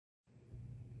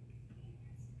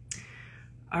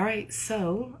All right,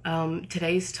 so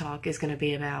today's talk is going to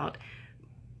be about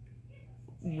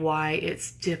why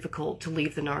it's difficult to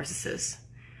leave the narcissist.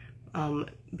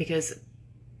 Because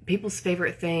people's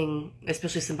favorite thing,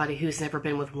 especially somebody who's never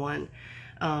been with one,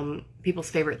 people's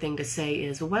favorite thing to say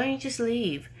is, well, why don't you just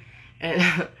leave?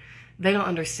 And they don't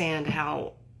understand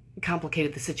how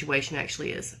complicated the situation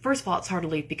actually is. First of all, it's hard to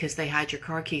leave because they hide your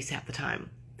car keys half the time.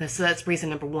 So that's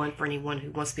reason number one for anyone who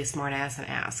wants to be a smart ass and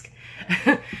ask.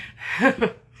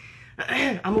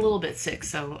 I'm a little bit sick,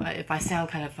 so if I sound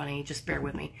kind of funny, just bear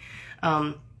with me.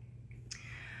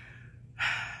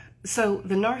 So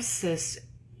the narcissist,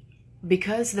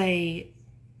 because they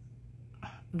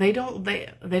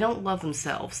don't love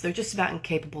themselves. They're just about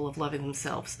incapable of loving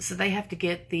themselves. So they have to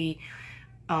get the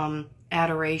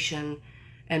adoration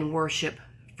and worship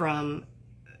from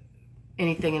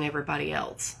anything and everybody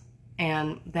else.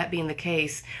 And that being the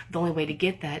case, the only way to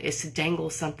get that is to dangle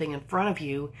something in front of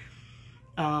you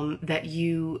that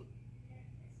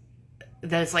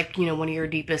is like, you know, one of your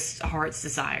deepest heart's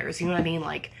desires. You know what I mean?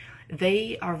 Like,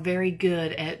 they are very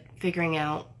good at figuring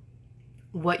out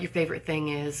what your favorite thing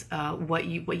is, what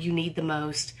you need the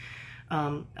most,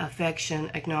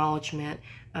 affection, acknowledgement,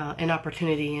 an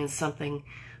opportunity in something,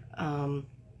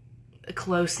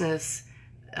 closeness,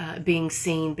 being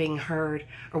seen, being heard,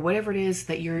 or whatever it is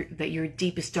that your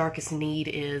deepest, darkest need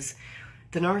is.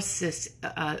 The narcissist,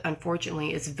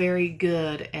 unfortunately, is very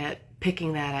good at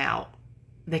picking that out.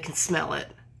 They can smell it.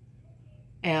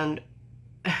 And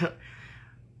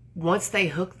once they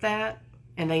hook that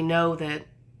and they know that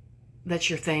that's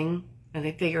your thing and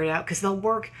they figure it out, because they'll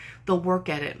work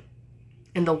at it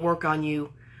and they'll work on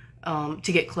you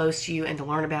to get close to you and to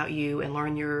learn about you and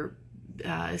learn your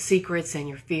secrets and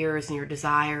your fears and your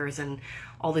desires and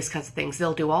all these kinds of things.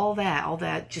 They'll do all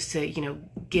that just to, you know,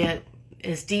 get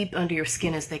as deep under your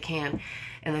skin as they can,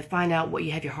 and they find out what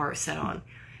you have your heart set on,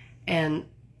 and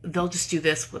they'll just do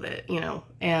this with it, you know,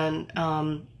 and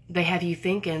they have you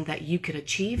thinking that you could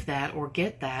achieve that or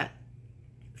get that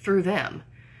through them.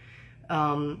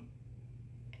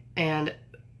 And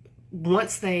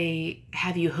once they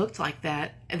have you hooked like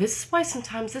that, and this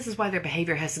is why their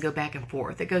behavior has to go back and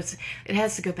forth. It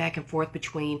has to go back and forth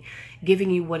between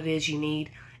giving you what it is you need,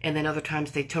 and then other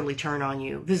times they totally turn on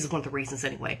you. This is one of the reasons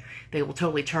anyway. They will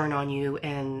totally turn on you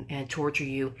and torture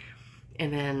you,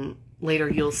 and then later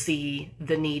you'll see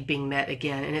the need being met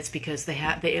again. And it's because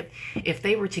if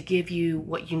they were to give you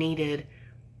what you needed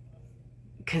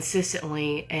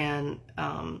consistently and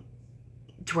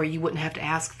to where you wouldn't have to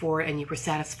ask for it, and you were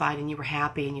satisfied and you were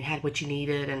happy and you had what you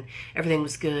needed and everything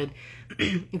was good,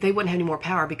 they wouldn't have any more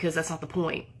power, because that's not the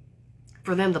point.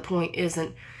 For them, the point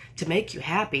isn't to make you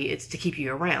happy, it's to keep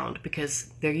you around,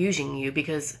 because they're using you,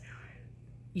 because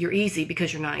you're easy,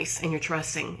 because you're nice and you're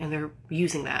trusting, and they're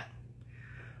using that.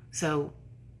 So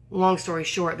long story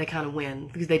short, they kind of win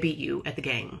because they beat you at the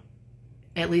game,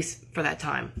 at least for that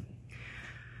time.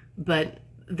 But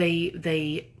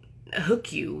they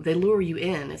hook you, they lure you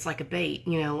in. It's like a bait,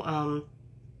 you know,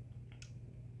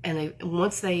 and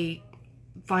once they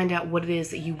find out what it is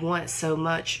that you want so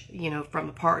much, you know, from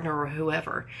a partner or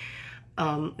whoever,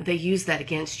 they use that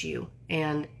against you.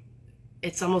 And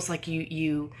it's almost like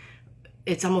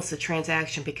it's almost a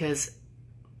transaction, because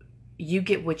you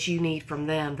get what you need from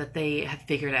them that they have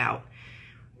figured out.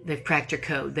 They've cracked your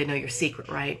code. They know your secret,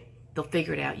 right? They'll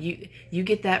figure it out. You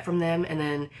get that from them, and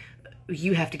then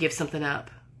you have to give something up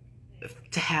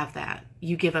to have that.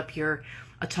 You give up your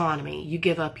autonomy. You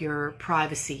give up your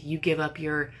privacy. You give up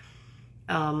your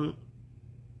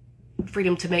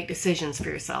freedom to make decisions for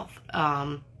yourself.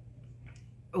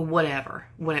 Whatever,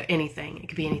 anything. It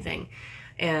could be anything.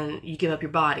 And you give up your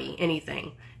body,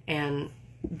 anything. And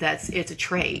it's a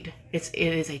trade. It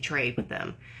is a trade with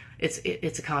them. It's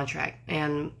a contract.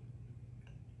 And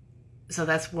so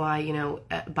that's why, you know,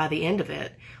 by the end of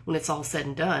it, when it's all said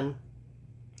and done,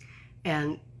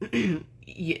 and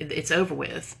it's over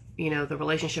with, you know, the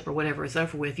relationship or whatever is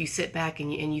over with, you sit back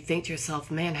and you think to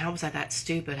yourself, man, how was I that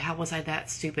stupid? How was I that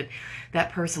stupid?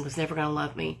 That person was never going to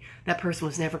love me. That person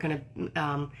was never going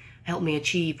to help me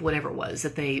achieve whatever it was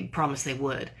that they promised they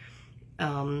would.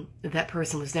 That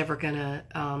person was never going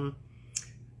to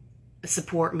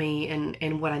support me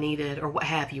in what I needed, or what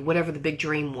have you, whatever the big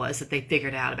dream was that they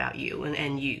figured out about you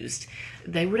and used.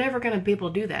 They were never going to be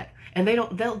able to do that. And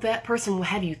that person will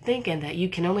have you thinking that you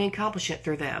can only accomplish it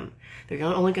through them. They're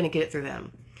only going to get it through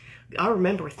them. I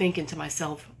remember thinking to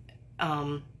myself,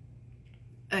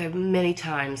 many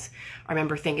times, I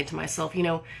remember thinking to myself, you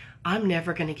know, I'm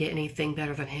never going to get anything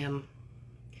better than him.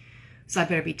 So I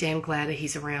better be damn glad that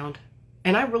he's around.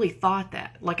 And I really thought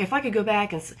that. Like, if I could go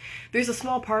back and... There's a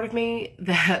small part of me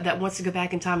that wants to go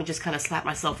back in time and just kind of slap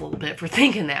myself a little bit for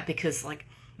thinking that, because, like,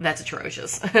 that's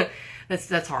atrocious.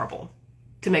 That's horrible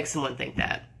to make someone think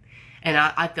that. And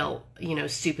I felt, you know,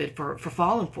 stupid for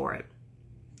falling for it.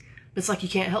 It's like you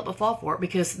can't help but fall for it,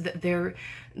 because the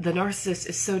narcissist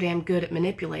is so damn good at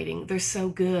manipulating. They're so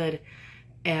good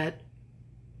at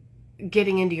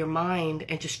getting into your mind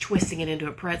and just twisting it into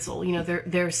a pretzel. You know,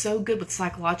 they're so good with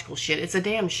psychological shit. It's a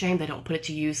damn shame they don't put it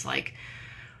to use, like,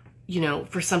 you know,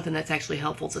 for something that's actually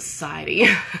helpful to society.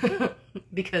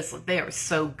 Because they are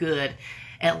so good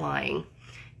at lying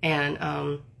and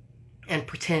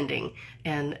pretending.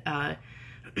 And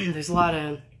there's a lot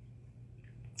of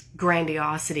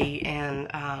grandiosity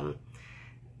and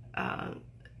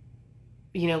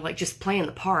you know, like just playing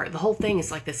the part. The whole thing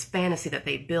is like this fantasy that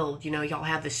they build. You know, y'all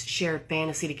have this shared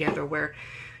fantasy together where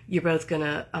you're both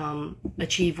gonna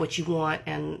achieve what you want,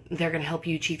 and they're gonna help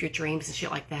you achieve your dreams and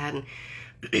shit like that.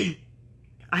 And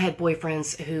I had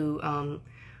boyfriends who,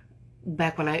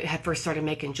 back when I had first started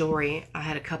making jewelry, I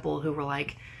had a couple who were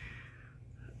like,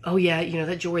 oh yeah, you know,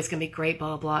 that jewelry's gonna be great,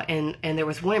 blah, blah, blah. And there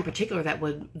was one in particular that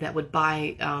would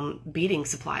buy beading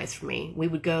supplies for me. We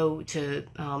would go to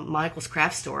Michael's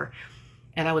craft store,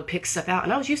 and I would pick stuff out.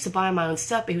 And I was used to buying my own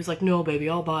stuff, but he was like, no, baby,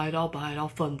 I'll buy it, I'll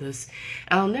fund this.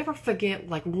 And I'll never forget,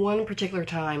 like, one particular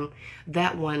time,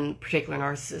 that one particular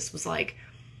narcissist was like,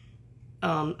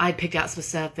 I picked out some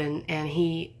stuff, and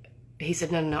he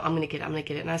said, no, I'm gonna get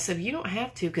it. And I said, you don't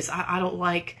have to, because I don't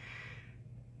like,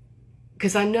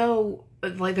 because I know,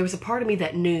 like, there was a part of me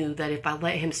that knew that if I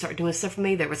let him start doing stuff for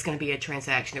me, there was going to be a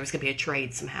transaction. There was going to be a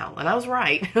trade somehow. And I was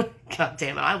right. God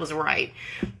damn it, I was right.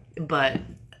 But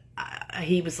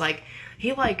he was like,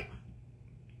 he like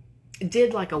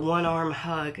did like a one-arm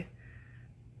hug,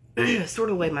 sort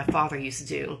of the way my father used to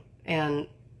do. And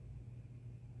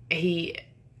it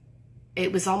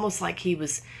was almost like he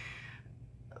was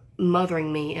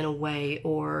mothering me in a way,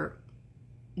 or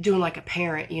doing like a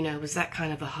parent, you know. It was that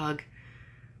kind of a hug.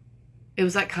 It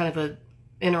was that kind of a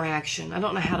interaction. I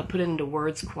don't know how to put it into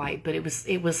words quite, but it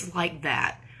was like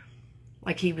that.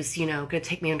 Like he was, you know, going to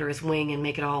take me under his wing and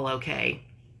make it all okay.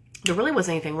 There really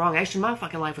wasn't anything wrong. Actually, my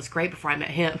fucking life was great before I met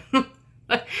him.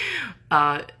 It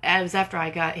was after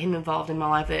I got him involved in my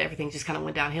life that everything just kind of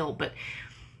went downhill. But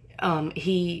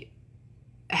he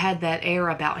had that air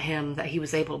about him that he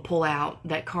was able to pull out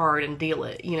that card and deal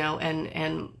it, you know,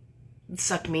 and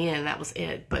sucked me in. That was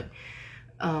it. But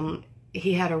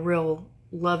he had a real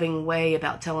loving way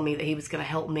about telling me that he was going to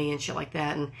help me and shit like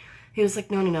that. And he was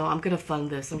like, no, I'm going to fund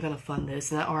this. I'm going to fund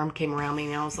this. And that arm came around me,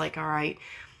 and I was like, all right.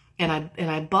 And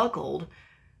I buckled,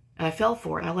 and I fell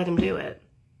for it, and I let him do it.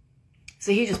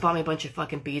 So he just bought me a bunch of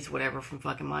fucking beads, whatever, from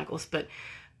fucking Michael's. But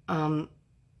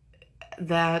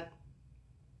that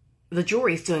the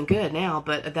jewelry's doing good now,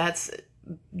 but that's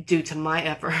due to my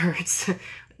efforts,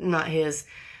 not his,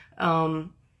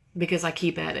 because I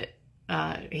keep at it.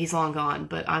 He's long gone,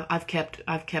 but I've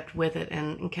kept with it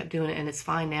and kept doing it, and it's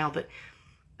fine now. But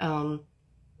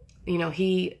you know,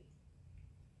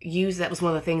 that was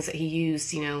one of the things that he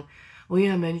used, you know. Well,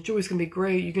 yeah, man, your jewelry's gonna be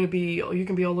great. You can be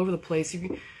all over the place.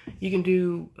 You can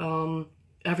do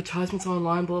advertisements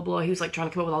online, blah blah. He was like trying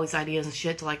to come up with all these ideas and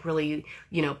shit to like really,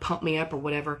 you know, pump me up or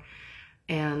whatever.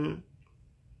 And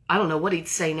I don't know what he'd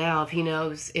say now if he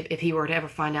knows, if he were to ever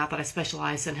find out that I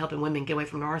specialize in helping women get away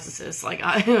from narcissists. Like,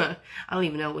 I don't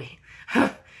even know.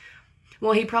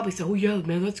 Well, he'd probably say, oh yeah,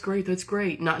 man, that's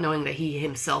great. Not knowing that he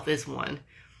himself is one.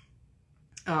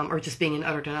 Or just being in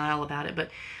utter denial about it. But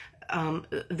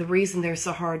the reason they're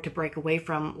so hard to break away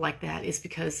from like that is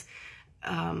because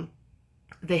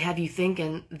they have you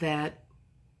thinking that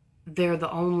they're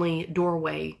the only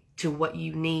doorway to what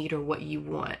you need or what you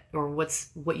want, or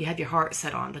what you have your heart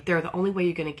set on, that they're the only way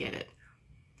you're going to get it.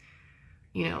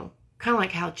 You know, kind of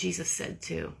like how Jesus said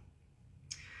too.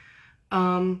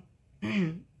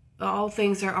 All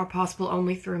things are possible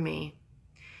only through me.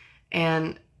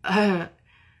 And that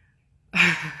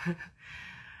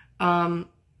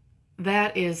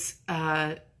is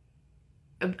a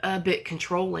bit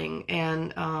controlling,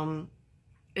 and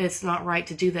it's not right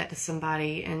to do that to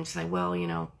somebody and say, well, you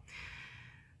know,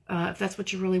 if that's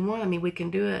what you really want, I mean, we can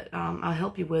do it. I'll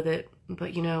help you with it.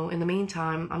 But, you know, in the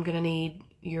meantime, I'm going to need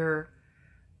your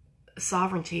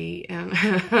sovereignty and,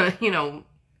 you know,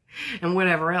 and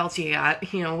whatever else you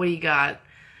got. You know, what do you got?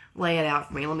 Lay it out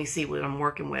for me. Let me see what I'm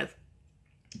working with.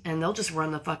 And they'll just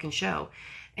run the fucking show.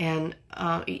 And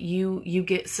you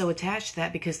get so attached to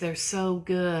that because they're so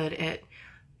good at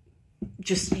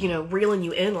just, you know, reeling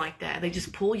you in like that. They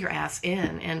just pull your ass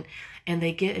in, and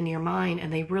they get in your mind,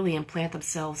 and they really implant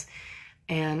themselves.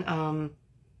 And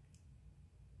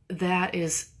that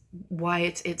is why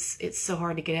it's so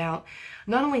hard to get out.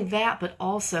 Not only that, but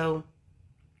also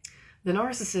the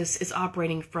narcissist is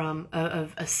operating from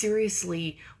a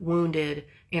seriously wounded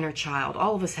inner child.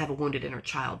 All of us have a wounded inner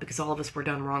child because all of us were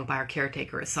done wrong by our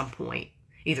caretaker at some point.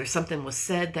 Either something was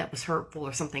said that was hurtful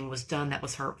or something was done that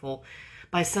was hurtful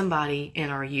by somebody in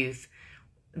our youth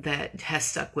that has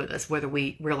stuck with us, whether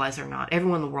we realize it or not.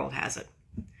 Everyone in the world has it.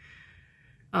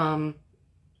 And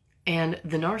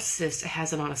the narcissist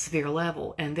has it on a severe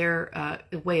level, and their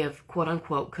way of quote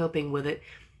unquote coping with it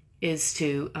is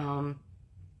to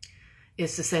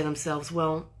say to themselves,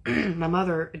 well, my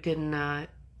mother didn't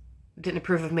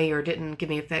approve of me, or didn't give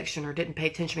me affection, or didn't pay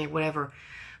attention to me, or whatever,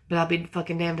 but I'll be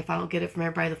fucking damned if I don't get it from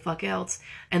everybody the fuck else.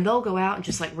 And they'll go out and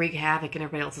just like wreak havoc in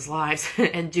everybody else's lives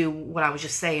and do what I was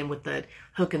just saying with the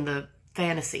hook and the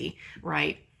fantasy,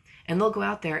 right? And they'll go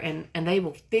out there and they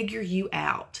will figure you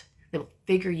out. They will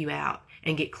figure you out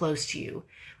and get close to you,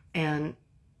 and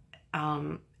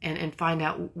find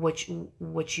out what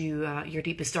your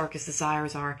deepest, darkest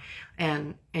desires are,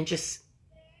 and just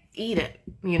eat it,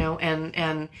 you know,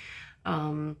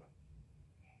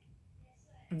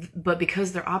 but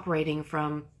because they're operating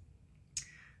from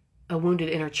a wounded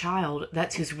inner child,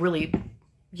 that's who's really,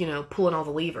 you know, pulling all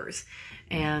the levers.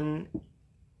 And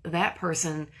that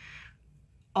person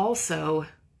also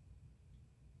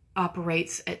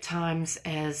operates at times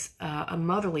as a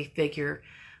motherly figure,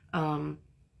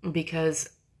 because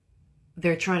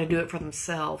they're trying to do it for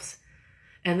themselves.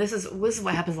 And this is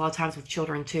what happens a lot of times with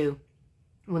children too,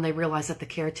 when they realize that the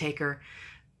caretaker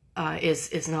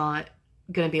is not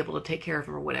going to be able to take care of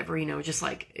them or whatever, you know, just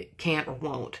like can't or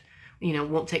won't, you know,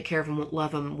 won't take care of them, won't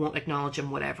love them, won't acknowledge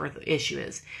them, whatever the issue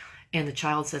is. And the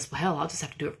child says, well, hell, I'll just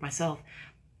have to do it for myself.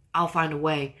 I'll find a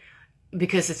way,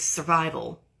 because it's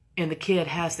survival. And the kid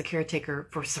has the caretaker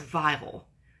for survival,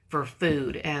 for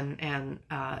food and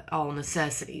all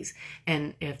necessities.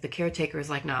 And if the caretaker is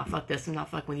like, nah, fuck this, I'm not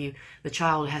fucking with you, the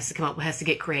child has to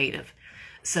get creative.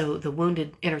 So the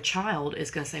wounded inner child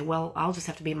is going to say, well, I'll just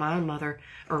have to be my own mother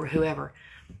or whoever.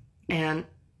 And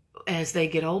as they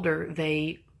get older,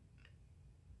 they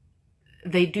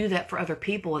do that for other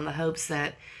people in the hopes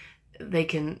that they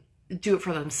can do it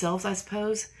for themselves, I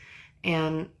suppose.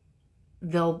 And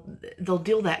they'll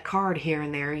deal that card here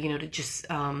and there, you know, to just,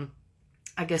 I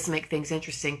guess, make things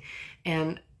interesting.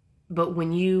 But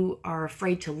when you are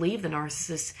afraid to leave the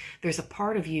narcissist, there's a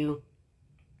part of you,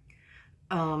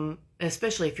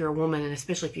 especially if you're a woman and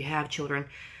especially if you have children,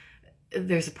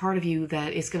 there's a part of you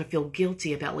that is going to feel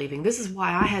guilty about leaving. This is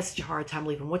why I had such a hard time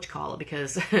leaving whatchamacallit,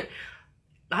 because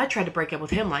I tried to break up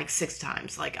with him like 6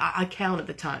 times. Like, I counted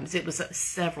the times. It was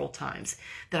several times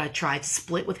that I tried to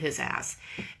split with his ass.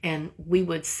 And we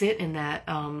would sit in that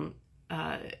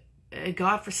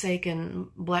godforsaken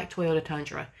black Toyota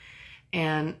Tundra,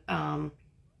 and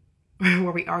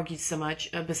where we argued so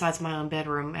much, besides my own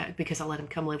bedroom, because I let him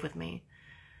come live with me.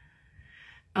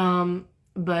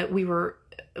 But we were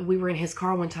in his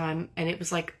car one time, and it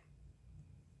was like,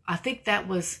 I think that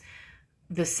was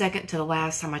the second to the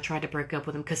last time I tried to break up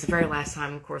with him, because the very last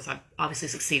time, of course, I obviously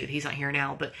succeeded. He's not here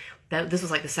now, but this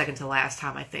was like the second to the last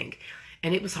time, I think.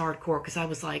 And it was hardcore, because I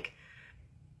was like,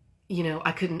 you know,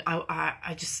 I couldn't,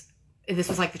 I just, this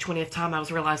was like the 20th time I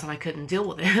was realizing I couldn't deal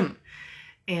with him.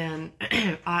 And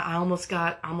I almost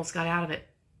got out of it.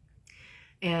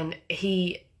 And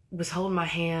he was holding my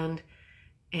hand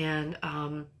and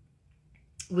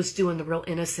was doing the real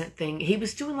innocent thing. He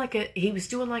was doing like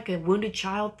a wounded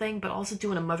child thing, but also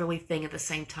doing a motherly thing at the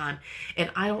same time.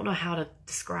 And I don't know how to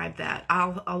describe that.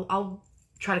 I'll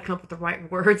try to come up with the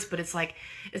right words, but it's like,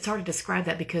 it's hard to describe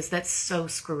that because that's so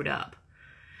screwed up.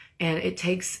 And it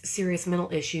takes serious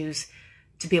mental issues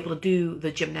to be able to do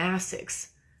the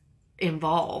gymnastics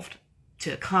involved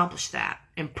to accomplish that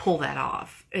and pull that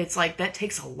off. It's like, that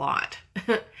takes a lot.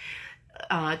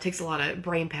 It takes a lot of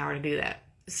brain power to do that.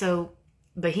 So,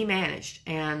 but he managed,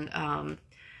 and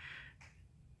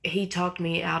he talked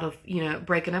me out of, you know,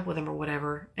 breaking up with him or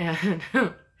whatever. And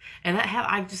that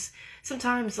I just,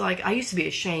 sometimes, like, I used to be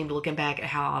ashamed looking back at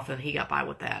how often he got by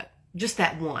with that. Just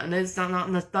that one. It's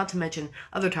not to mention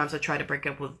other times I tried to break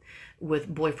up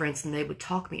with boyfriends and they would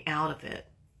talk me out of it.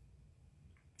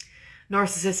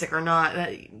 Narcissistic or not,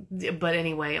 but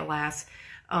anyway, alas.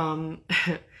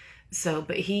 So,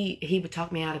 but he would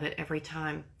talk me out of it every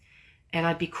time. And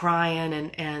I'd be crying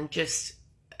and just,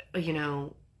 you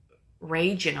know,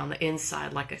 raging on the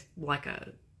inside like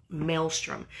a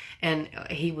maelstrom. And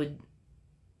he would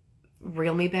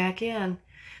reel me back in,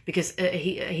 because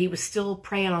he was still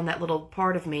preying on that little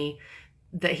part of me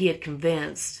that he had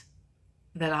convinced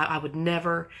that I would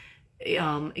never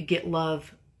get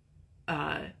love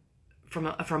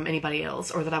from anybody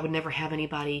else, or that I would never have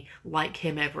anybody like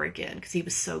him ever again, because he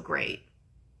was so great.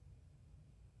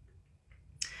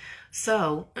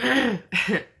 So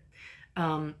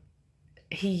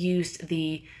he used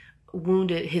his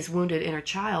wounded inner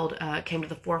child came to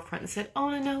the forefront and said,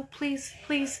 "Oh no, please,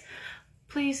 please,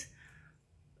 please."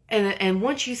 And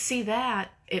once you see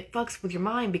that, it fucks with your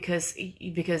mind, because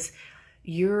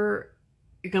you're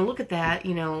going to look at that,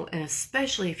 you know, and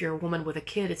especially if you're a woman with a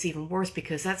kid, it's even worse,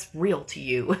 because that's real to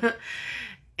you.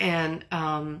 And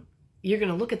you're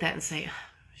going to look at that and say, oh,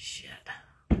 shit,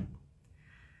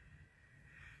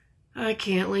 I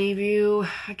can't leave you.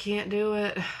 I can't do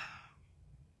it,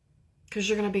 because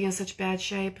you're going to be in such bad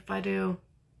shape if I do.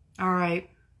 All right.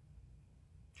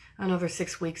 Another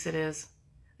 6 weeks it is,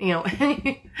 you know.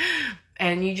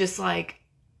 And you just like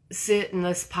sit in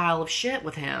this pile of shit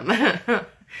with him.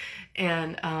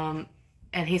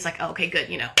 And he's like, oh, okay, good,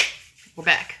 you know, we're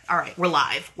back. All right, we're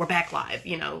live. We're back live,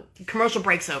 you know, commercial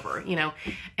break's over, you know.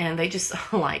 And they just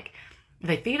like,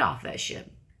 they feed off that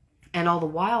shit. And all the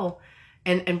while,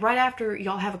 and right after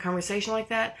y'all have a conversation like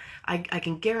that, I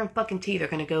can guarantee they're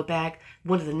going to go back.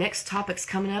 One of the next topics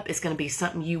coming up is going to be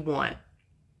something you want.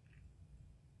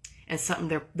 And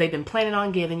something they've been planning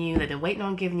on giving you. They've been waiting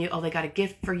on giving you. Oh, they got a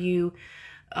gift for you.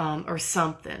 Or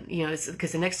something, you know,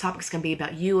 because the next topic is going to be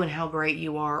about you and how great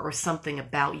you are, or something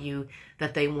about you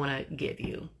that they want to give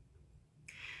you.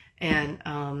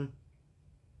 And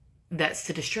that's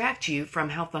to distract you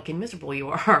from how fucking miserable you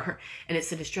are. And it's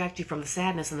to distract you from the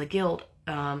sadness and the guilt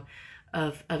of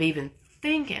even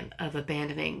thinking of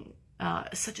abandoning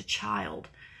such a child.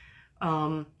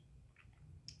 And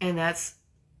that's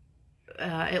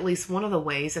at least one of the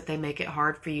ways that they make it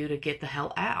hard for you to get the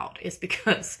hell out, is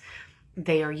because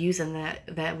they are using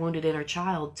that wounded inner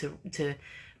child to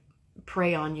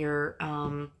prey on your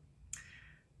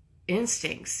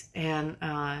instincts and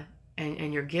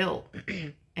your guilt.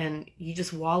 And you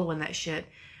just wallow in that shit.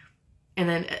 And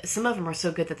then some of them are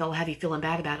so good that they'll have you feeling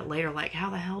bad about it later. Like, how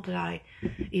the hell did I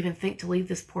even think to leave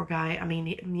this poor guy? I mean,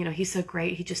 you know, he's so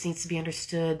great. He just needs to be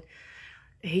understood.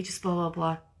 He just blah, blah,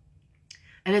 blah.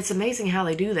 And it's amazing how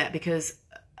they do that, because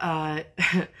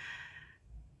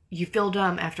you feel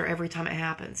dumb after every time it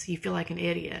happens. You feel like an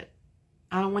idiot.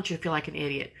 I don't want you to feel like an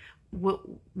idiot.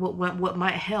 What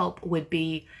might help would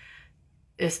be,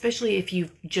 especially if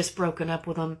you've just broken up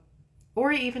with them,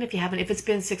 or even if you haven't, if it's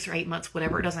been 6 or 8 months,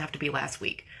 whatever, it doesn't have to be last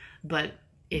week. But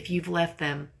if you've left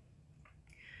them,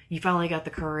 you finally got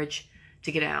the courage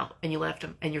to get out, and you left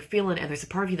them, and you're feeling, and there's a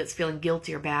part of you that's feeling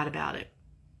guilty or bad about it,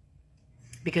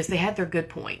 because they had their good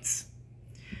points.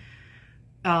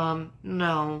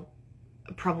 No,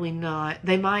 probably not.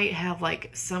 They might have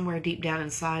like somewhere deep down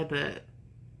inside, but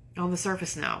on the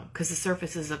surface, no, because the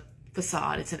surface is a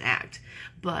facade. It's an act.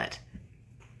 But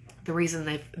the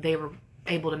reason they were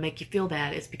able to make you feel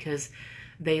that is because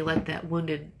they let that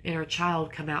wounded inner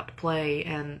child come out to play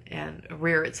and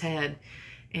rear its head,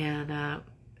 and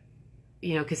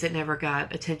you know, because it never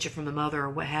got attention from the mother or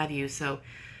what have you, so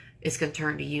it's going to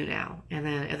turn to you now. And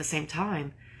then at the same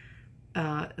time,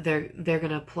 they're going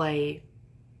to play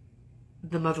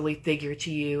the motherly figure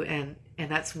to you, and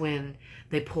that's when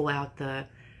they pull out the,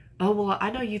 oh, well,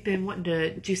 I know you've been wanting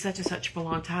to do such and such for a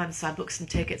long time, so I booked some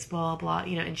tickets, blah, blah,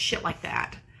 you know, and shit like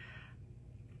that.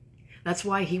 That's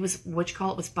why he was,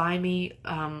 was buying me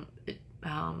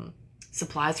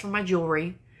supplies for my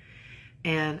jewelry,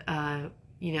 and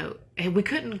you know, and we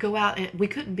couldn't go out, and we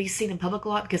couldn't be seen in public a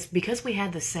lot, because we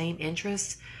had the same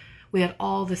interests. We had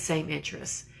all the same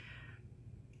interests.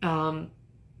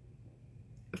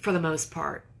 For the most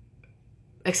part,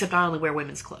 except I only wear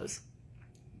women's clothes.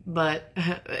 But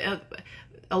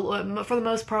for the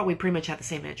most part, we pretty much had the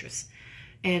same interests.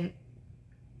 And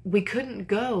we couldn't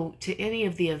go to any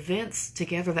of the events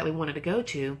together that we wanted to go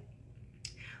to,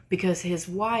 because his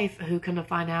wife, who come to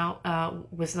find out,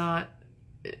 was not,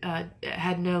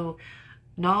 had no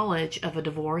knowledge of a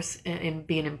divorce and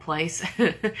being in place,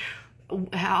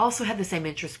 also had the same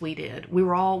interests we did. We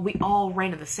all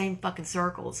ran in the same fucking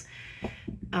circles,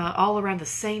 all around the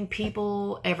same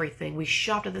people, everything. We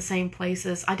shopped at the same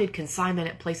places. I did consignment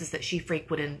at places that she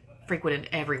frequented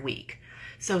every week.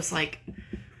 So it's like,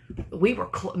 we were,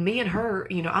 me and her,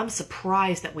 you know, I'm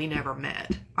surprised that we never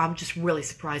met. I'm just really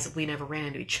surprised that we never ran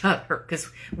into each other, because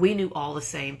we knew all the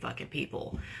same fucking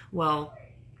people. Well,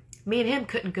 me and him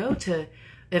couldn't go to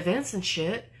events and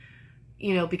shit,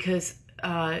 you know, because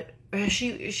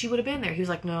she would have been there. He was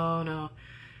like, no.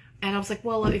 And I was like,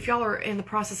 well, if y'all are in the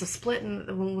process of splitting,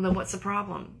 then what's the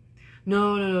problem?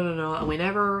 No. And we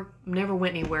never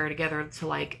went anywhere together to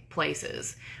like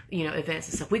places, you know, events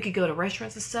and stuff. We could go to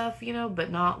restaurants and stuff, you know,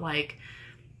 but not like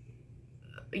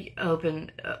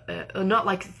open, not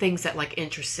like things that like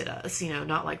interested us,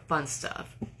 not like fun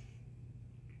stuff.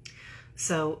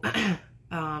 So,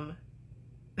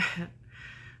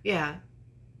 yeah,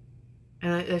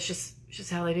 and that's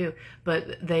just how they do.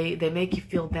 But they make you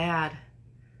feel bad,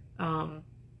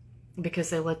 because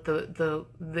they let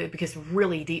because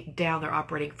really deep down they're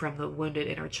operating from the wounded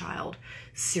inner child.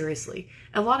 Seriously,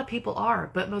 a lot of people are,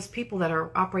 but most people that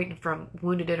are operating from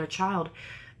wounded inner child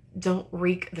don't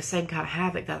wreak the same kind of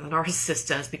havoc that the narcissist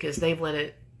does, because they've let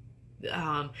it.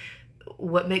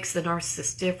 What makes the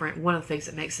narcissist different, one of the things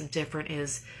that makes them different,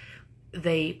 is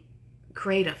they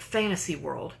create a fantasy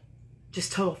world,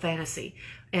 just total fantasy,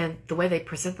 and the way they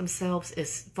present themselves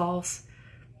is false,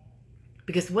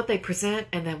 because what they present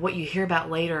and then what you hear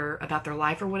about later about their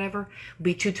life or whatever will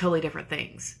be two totally different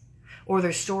things. Or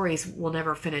their stories will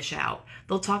never finish out.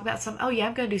 They'll talk about oh yeah,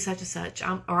 I'm going to do such and such,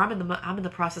 I'm in the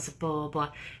process of blah blah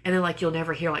blah, and then like you'll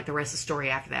never hear like the rest of the story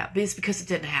after that. But it's because it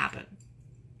didn't happen.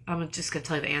 I'm just going to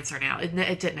tell you the answer now.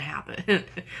 It didn't happen.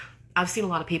 I've seen a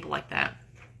lot of people like that,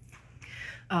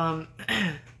 and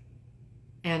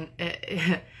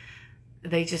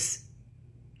they just.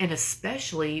 And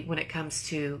especially when it comes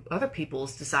to other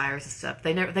people's desires and stuff,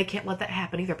 they can't let that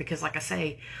happen either, because like I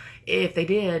say, if they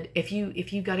did, if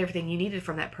you got everything you needed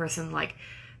from that person, like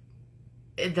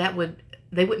they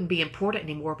wouldn't be important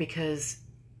anymore, because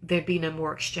there'd be no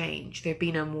more exchange. There'd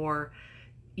be no more,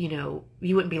 you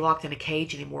wouldn't be locked in a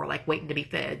cage anymore, like waiting to be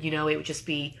fed. It would just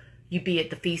be, you'd be at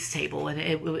the feast table and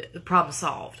the problem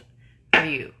solved for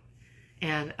you.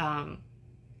 And,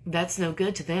 that's no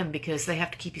good to them, because they have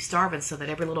to keep you starving so that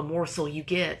every little morsel you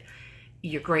get,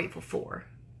 you're grateful for.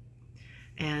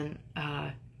 And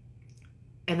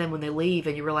then when they leave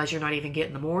and you realize you're not even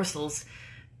getting the morsels,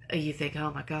 you think,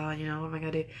 oh my God, what am I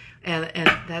going to do? And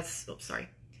that's,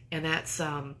 and that's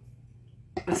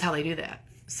how they do that.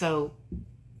 So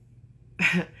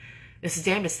it's the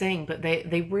damnedest thing, but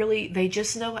they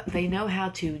just know how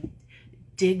to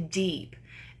dig deep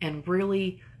and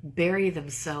really bury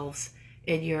themselves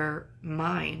in your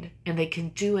mind, and they can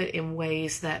do it in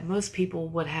ways that most people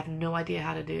would have no idea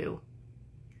how to do.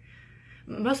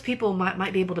 Most people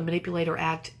might be able to manipulate or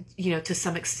act, to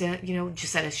some extent,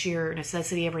 just out of sheer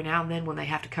necessity every now and then when they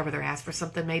have to cover their ass for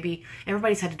something. Maybe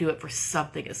everybody's had to do it for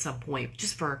something at some point,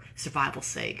 just for survival's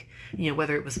sake,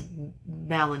 whether it was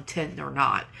malintent or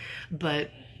not. But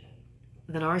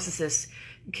the narcissist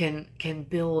can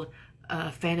build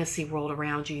a fantasy world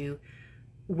around you,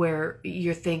 where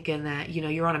you're thinking that,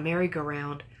 you're on a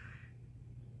merry-go-round,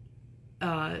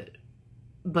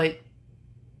 but,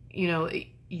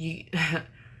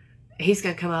 he's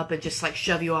going to come up and just like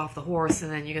shove you off the horse, and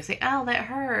then you're going to say, oh, that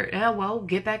hurt. Oh, well,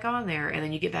 get back on there. And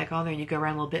then you get back on there and you go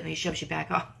around a little bit and he shoves you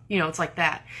back off. It's like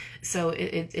that. So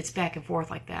it's back and forth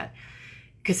like that.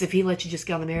 Because if he lets you just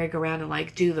get on the merry-go-round and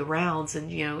like do the rounds and,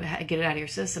 get it out of your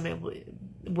system,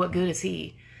 what good is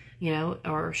he,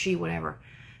 or she, whatever.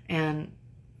 And,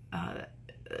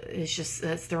 it's just,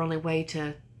 that's their only way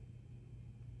to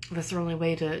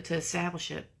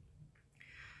establish it.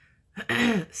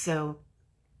 So,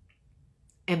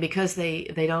 and because they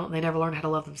never learned how to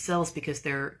love themselves, because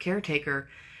their caretaker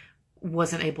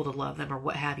wasn't able to love them or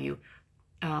what have you,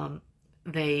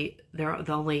 they're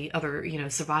the only other,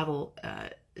 survival,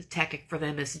 tactic for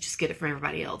them is to just get it from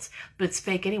everybody else. But it's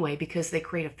fake anyway, because they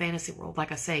create a fantasy world.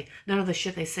 Like I say, none of the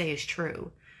shit they say is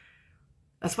true.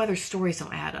 That's why their stories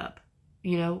don't add up,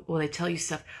 when they tell you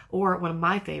stuff. Or one of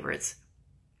my favorites,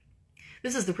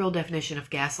 this is the real definition of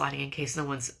gaslighting, in case no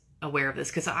one's aware of this,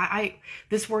 because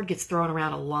this word gets thrown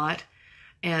around a lot,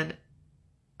 and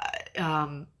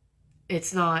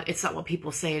it's not what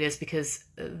people say it is, because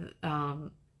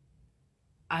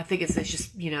I think it's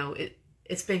just,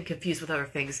 it's been confused with other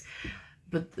things.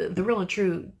 But the real and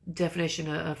true definition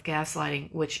of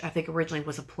gaslighting, which I think originally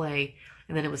was a play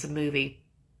and then it was a movie.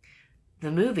 The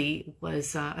movie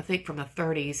was, I think, from the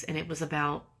 30s, and it was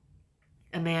about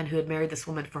a man who had married this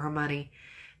woman for her money,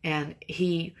 and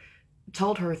he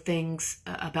told her things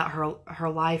about her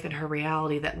life and her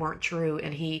reality that weren't true,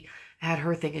 and he had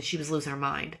her thinking she was losing her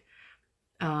mind.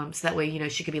 So that way,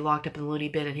 she could be locked up in the loony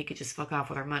bin and he could just fuck off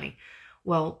with her money.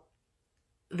 Well,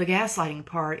 the gaslighting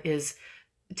part is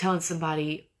telling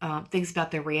somebody things about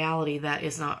their reality that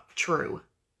is not true.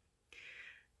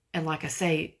 And like I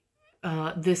say,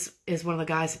 this is one of the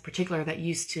guys in particular that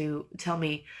used to tell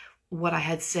me what I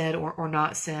had said or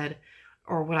not said,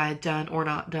 or what I had done or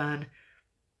not done.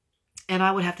 And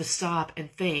I would have to stop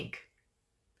and think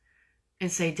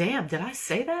and say, damn, did I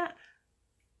say that?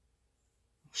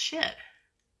 Shit.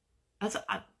 That's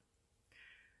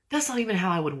not even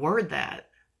how I would word that.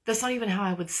 That's not even how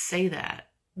I would say that.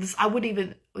 this, I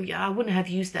wouldn't have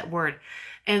used that word.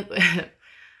 And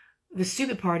the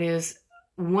stupid part is,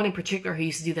 one in particular who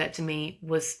used to do that to me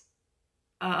was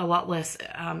a lot less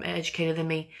educated than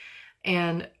me.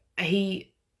 And I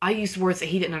used words that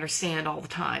he didn't understand all the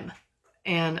time.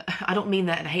 And I don't mean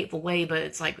that in a hateful way, but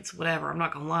it's like, it's whatever. I'm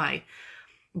not going to lie.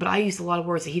 But I used a lot of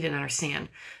words that he didn't understand.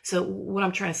 So what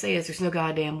I'm trying to say is there's no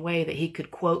goddamn way that he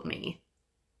could quote me.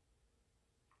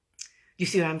 You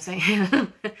see what I'm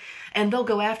saying? And they'll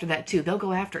go after that too. They'll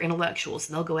go after intellectuals.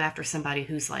 They'll go after somebody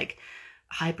who's like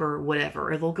hyper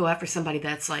whatever. Or they'll go after somebody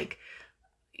that's like,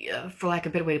 for lack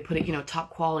of a better way to put it,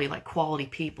 top quality, like quality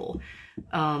people.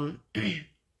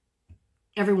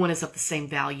 Everyone is of the same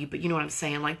value, but you know what I'm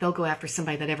saying? Like, they'll go after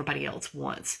somebody that everybody else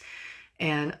wants.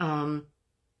 And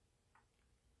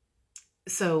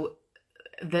so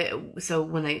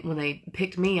when they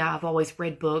picked me, I've always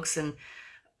read books, and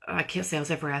I can't say I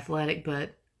was ever athletic,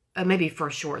 but maybe for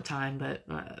a short time, but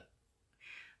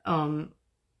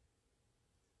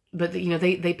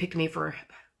they picked me for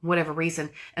whatever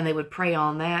reason, and they would prey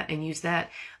on that and use that.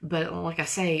 But like I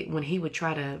say, when he would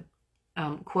try to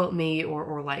quote me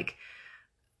or like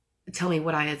tell me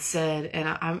what I had said, and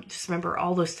I just remember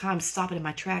all those times stopping in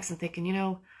my tracks and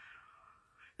thinking,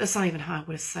 that's not even how I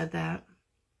would have said that.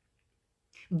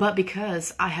 But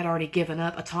because I had already given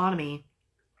up autonomy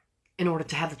in order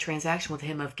to have the transaction with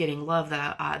him of getting love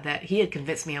that he had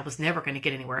convinced me I was never going to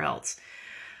get anywhere else,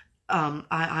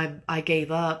 I gave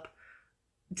up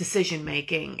decision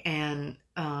making and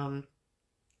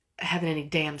having any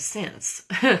damn sense.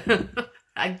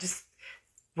 I just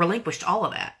relinquished all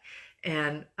of that.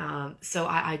 And so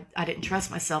I didn't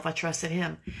trust myself. I trusted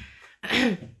him.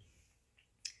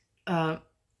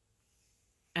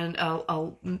 And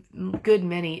a good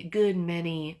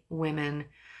many women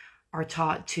are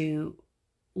taught to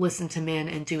listen to men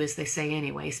and do as they say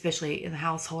anyway, especially in the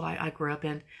household I grew up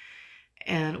in,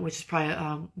 and which is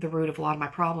probably the root of a lot of my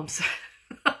problems.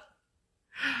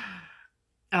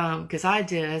 Because I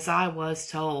did as I was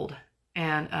told,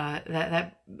 and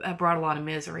that brought a lot of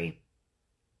misery.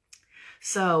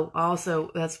 So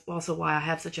that's also why I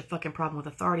have such a fucking problem with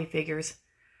authority figures.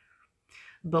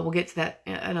 But we'll get to that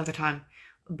another time.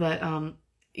 But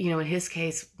in his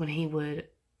case, when he would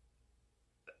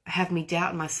have me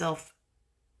doubt myself,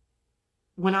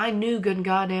 when I knew good and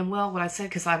goddamn well what I said,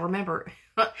 because I remember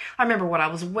what I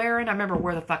was wearing, I remember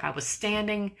where the fuck I was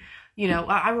standing.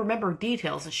 I remember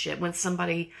details and shit. When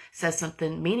somebody says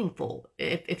something meaningful,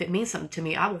 if it means something to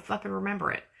me, I will fucking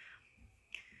remember it.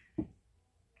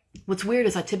 What's weird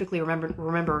is I typically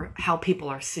remember how people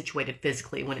are situated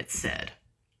physically when it's said.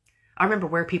 I remember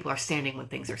where people are standing when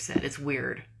things are said. It's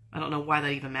weird. I don't know why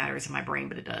that even matters in my brain,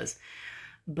 but it does.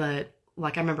 But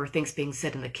like, I remember things being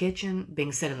said in the kitchen,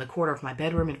 being said in the corner of my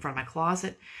bedroom, in front of my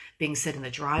closet, being said in the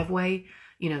driveway,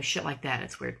 shit like that.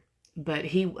 It's weird. But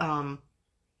he would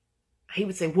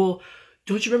say, well,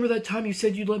 don't you remember that time you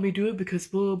said you'd let me do it because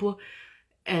blah, blah, blah,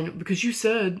 and because you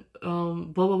said blah,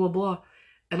 blah, blah, blah.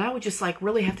 And I would just like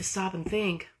really have to stop and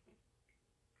think,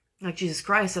 like, Jesus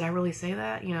Christ, did I really say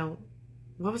that?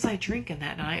 What was I drinking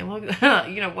that night?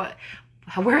 What?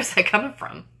 Where is that coming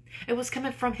from? It was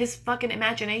coming from his fucking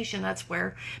imagination. That's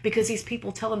where, because these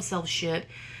people tell themselves shit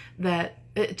that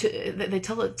they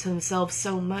tell it to themselves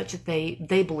so much that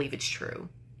they believe it's true.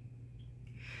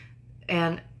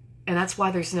 And that's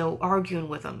why there's no arguing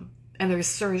with them. And there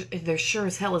sure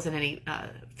as hell isn't any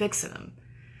fixing them.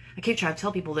 I keep trying to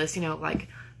tell people this,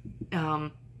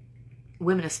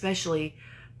 women especially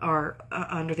are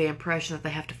under the impression that they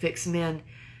have to fix men.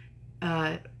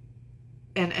 And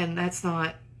that's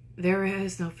not, there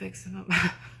is no fixing them.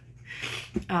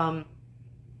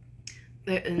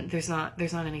 There's not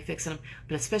any fixing them,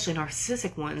 but especially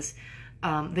narcissistic ones,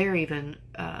 they're even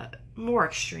more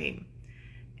extreme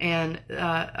and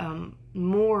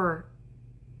more,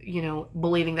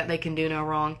 believing that they can do no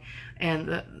wrong,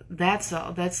 and that's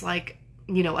like,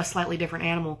 a slightly different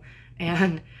animal,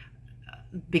 and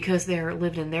because they're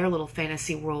living in their little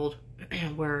fantasy world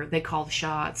where they call the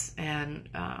shots, and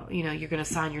you're going to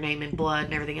sign your name in blood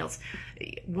and everything else.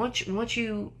 Once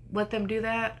you let them do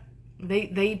that,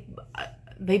 they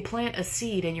plant a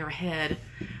seed in your head,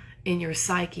 in your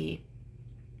psyche,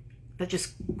 that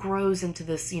just grows into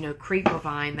this creeper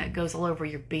vine that goes all over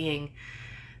your being,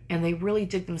 and they really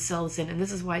dig themselves in. And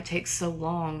this is why it takes so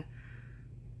long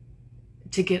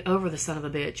to get over the son of a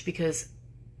bitch, because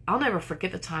I'll never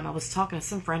forget the time I was talking to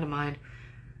some friend of mine.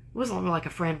 It wasn't like a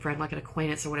friend, like an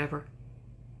acquaintance or whatever.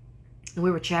 And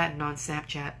we were chatting on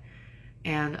Snapchat.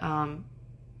 And I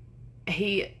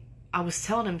was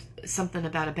telling him something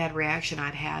about a bad reaction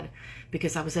I'd had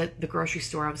because I was at the grocery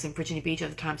store. I was in Virginia Beach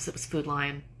at the time, so it was Food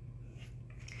Lion.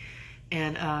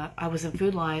 and I was in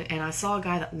Food Line, and I saw a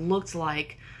guy that looked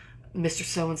like Mr.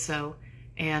 So-and-so,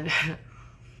 and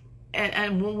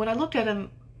when I looked at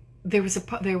him, there was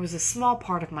a small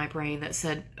part of my brain that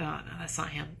said, no, that's not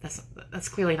him. That's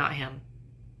clearly not him.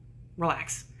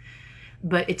 Relax.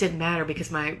 But it didn't matter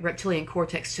because my reptilian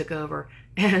cortex took over,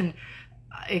 and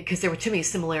because there were too many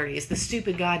similarities. The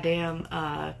stupid goddamn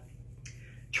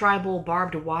tribal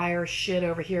barbed wire shit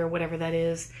over here, whatever that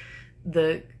is,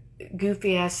 the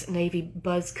goofy ass navy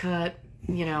buzz cut,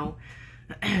 you know,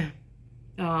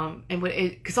 and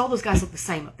because all those guys look the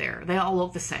same up there. They all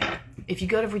look the same. If you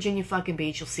go to Virginia fucking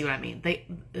Beach, you'll see what I mean. They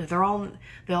all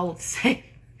look the same.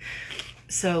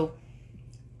 So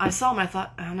I saw him. I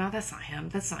thought, oh no, that's not him.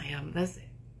 That's not him.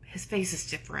 His face is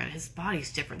different. His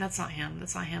body's different. That's not him.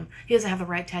 That's not him. He doesn't have the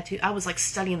right tattoo. I was like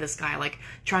studying this guy, like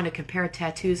trying to compare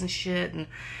tattoos and shit.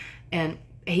 And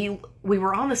we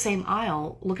were on the same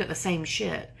aisle looking at the same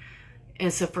shit.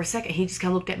 And so for a second, he just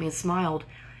kind of looked at me and smiled.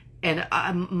 And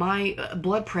my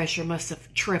blood pressure must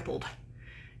have tripled.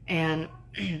 And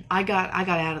I got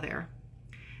out of there.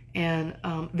 And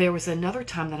there was another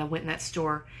time that I went in that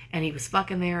store and he was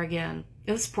fucking there again.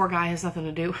 And this poor guy has nothing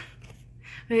to do.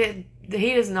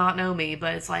 He does not know me,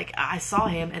 but it's like I saw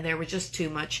him and there was just too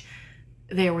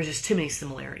many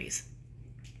similarities.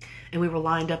 And we were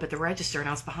lined up at the register and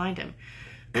I was behind him.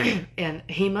 And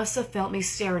he must have felt me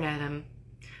staring at him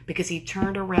because he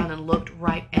turned around and looked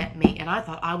right at me. And I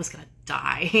thought I was going to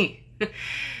die.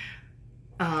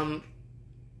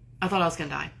 I thought I was going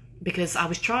to die because I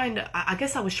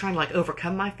guess I was trying to like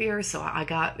overcome my fears. So I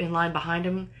got in line behind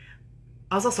him.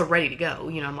 I was also ready to go.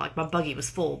 You know, I'm like, my buggy was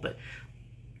full, but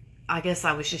I guess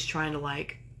I was just trying to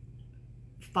like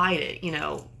fight it, you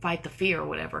know, fight the fear or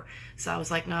whatever. So I was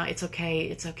like, nah, it's okay.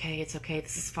 It's okay. It's okay.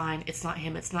 This is fine. It's not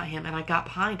him. It's not him. And I got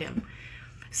behind him.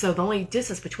 So the only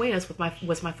distance between us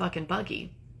was my fucking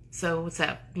buggy. So what's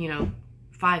that, you know,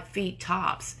 5 feet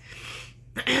tops.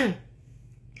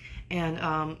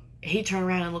 And he turned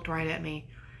around and looked right at me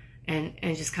and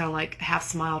just kind of like half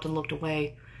smiled and looked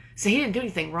away. So he didn't do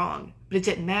anything wrong, but it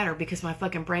didn't matter because my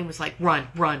fucking brain was like, run,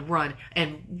 run, run.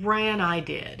 And ran I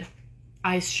did.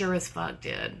 I sure as fuck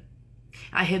did.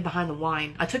 I hid behind the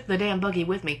wine. I took the damn buggy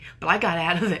with me, but I got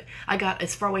out of it. I got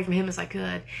as far away from him as I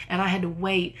could, and I had to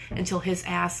wait until his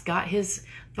ass got his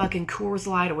fucking Coors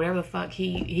Light or whatever the fuck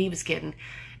he was getting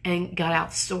and got out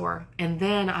the store. And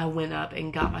then I went up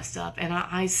and got my stuff, and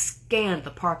I scanned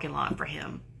the parking lot for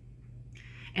him.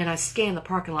 And I scanned the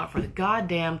parking lot for the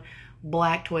goddamn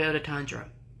black Toyota Tundra.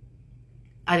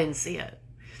 I didn't see it.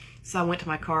 So I went to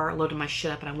my car, loaded my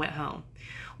shit up, and I went home.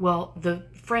 Well, the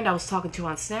friend I was talking to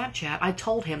on Snapchat, I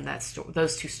told him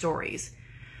those two stories.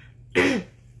 And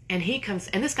he comes,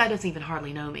 and this guy doesn't even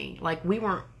hardly know me. Like, we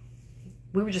were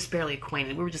just barely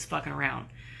acquainted. We were just fucking around.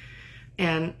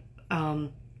 And I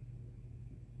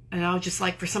was just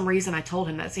like, for some reason, I told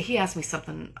him that. So he asked me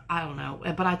something, I don't know,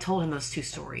 but I told him those two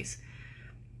stories.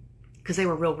 Because they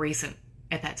were real recent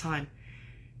at that time.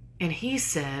 And he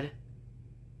said,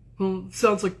 well,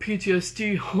 sounds like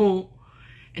PTSD.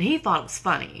 And he thought it was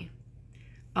funny.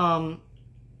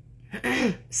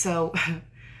 So,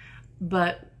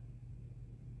 but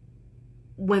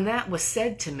when that was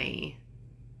said to me,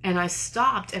 and I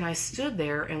stopped and I stood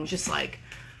there and was just like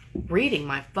reading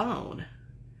my phone,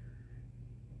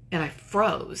 and I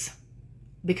froze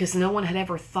because no one had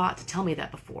ever thought to tell me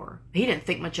that before. He didn't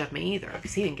think much of me either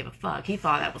because he didn't give a fuck. He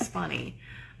thought that was funny,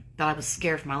 that I was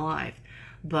scared for my life.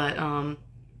 But,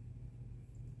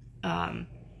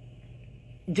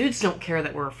 dudes don't care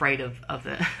that we're afraid of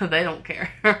it. They don't care.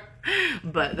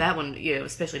 But that one, you know,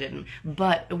 especially didn't.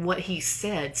 But what he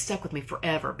said stuck with me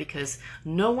forever because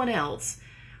no one else,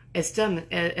 as dumb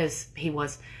as he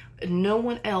was, no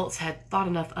one else had thought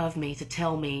enough of me to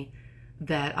tell me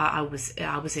that I was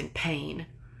in pain.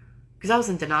 Because I was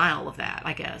in denial of that,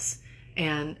 I guess.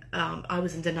 And I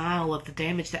was in denial of the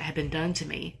damage that had been done to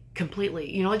me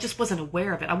completely. You know, I just wasn't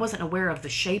aware of it. I wasn't aware of the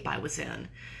shape I was in.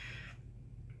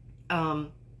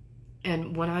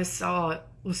 And when I saw it,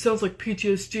 well, sounds like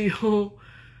PTSD,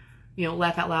 you know,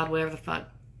 laugh out loud, whatever the fuck.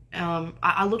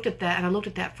 I looked at that, and I looked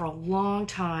at that for a long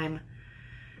time.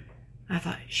 I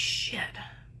thought, shit,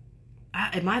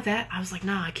 am I that? I was like,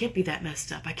 nah, I can't be that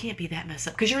messed up. I can't be that messed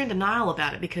up. Because you're in denial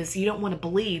about it, because you don't want to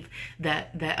believe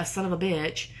that a son of a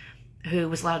bitch who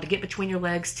was allowed to get between your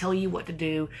legs, tell you what to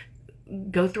do,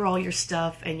 go through all your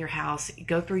stuff in your house,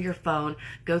 go through your phone,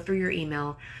 go through your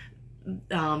email,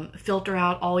 filter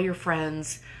out all your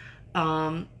friends,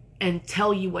 and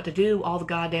tell you what to do all the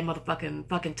goddamn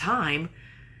motherfucking time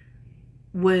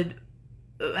would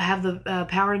have the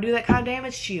power to do that kind of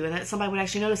damage to you, and that somebody would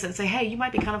actually notice it and say, hey, you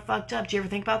might be kind of fucked up. Do you ever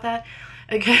think about that?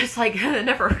 It's like, it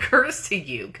never occurs to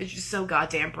you because you're so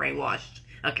goddamn brainwashed.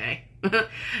 Okay.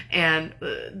 And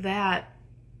that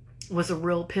was a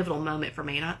real pivotal moment for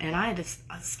me. And I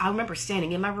remember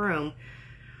standing in my room.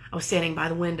 I was standing by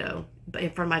the window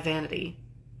in front of my vanity,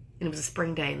 and it was a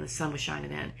spring day and the sun was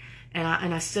shining in. And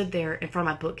I stood there in front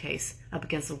of my bookcase up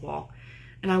against the wall,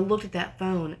 and I looked at that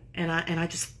phone, and I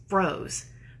just froze.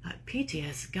 Like,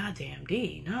 PTS, goddamn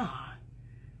D, no,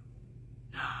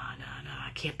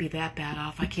 I can't be that bad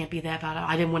off. I can't be that bad off.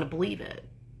 I didn't want to believe it.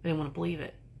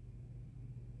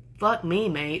 Fuck me,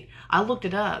 mate. I looked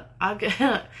it up.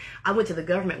 I went to the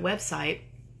government website,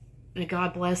 and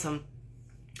God bless them.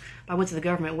 I went to the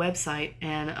government website,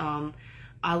 and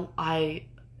I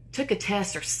took a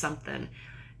test or something,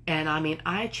 and I mean,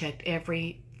 I checked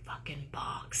every fucking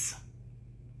box.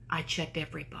 I checked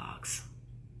every box.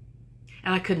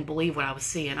 And I couldn't believe what I was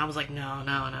seeing. I was like, no.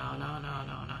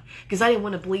 Because I didn't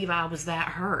want to believe I was that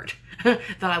hurt, that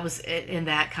I was in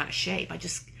that kind of shape. I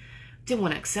just didn't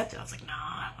want to accept it. I was like,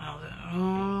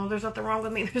 no, there's nothing wrong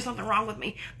with me. There's nothing wrong with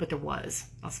me. But there was.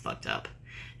 I was fucked up.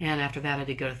 And after that, I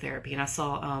did go to therapy. And I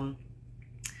saw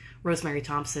Rosemary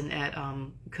Thompson at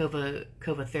Cova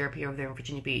Therapy over there in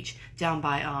Virginia Beach, down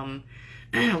by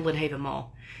Lynn Haven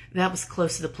Mall. That was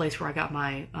close to the place where I got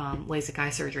my LASIK eye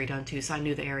surgery done too, so I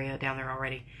knew the area down there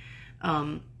already.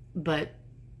 You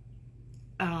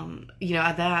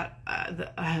know,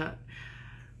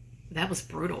 that was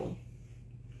brutal.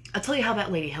 I'll tell you how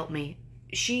that lady helped me.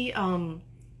 She,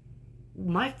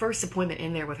 my first appointment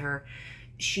in there with her,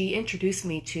 she introduced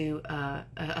me to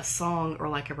a song or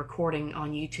like a recording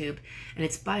on YouTube, and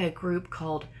it's by a group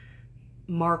called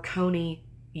Marconi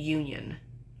Union.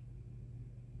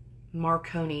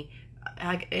 Marconi,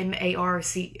 Marconi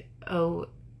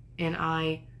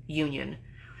Union.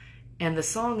 And the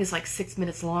song is like 6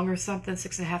 minutes long or something,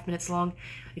 6.5 minutes long.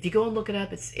 If you go and look it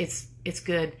up, it's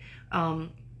good.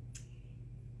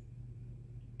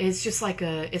 It's just like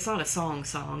it's not a song,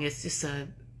 it's just a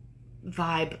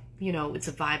vibe, you know, it's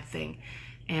a vibe thing.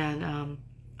 And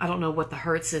I don't know what the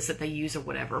hertz is that they use or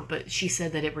whatever, but she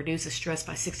said that it reduces stress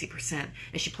by 60%,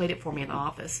 and she played it for me in the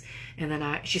office. And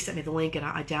then she sent me the link, and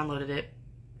I downloaded it.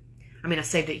 I mean, I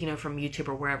saved it, you know, from YouTube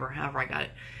or wherever, however I got it.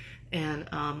 And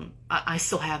I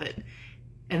still have it.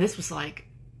 And this was like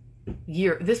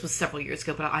this was several years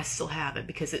ago, but I still have it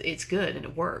because it's good and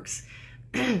it works.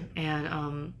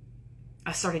 And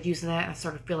I started using that. I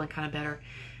started feeling kind of better.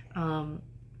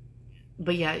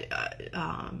 But yeah,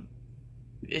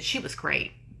 she was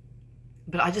great.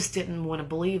 But I just didn't want to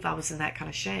believe I was in that kind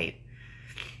of shape.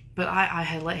 But I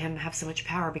had let him have so much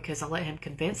power because I let him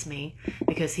convince me,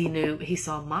 because he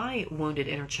saw my wounded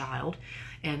inner child,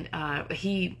 and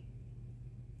he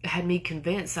had me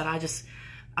convinced that I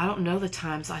don't know the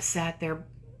times I sat there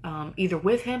either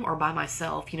with him or by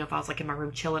myself, you know, if I was like in my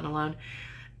room chilling alone,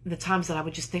 the times that I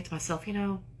would just think to myself, you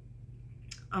know,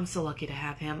 I'm so lucky to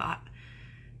have him.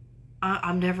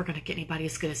 I'm never going to get anybody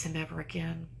as good as him ever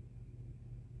again.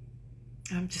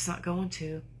 I'm just not going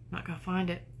to find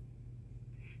it.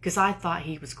 Because I thought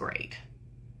he was great.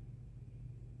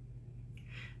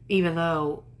 Even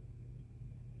though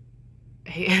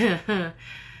he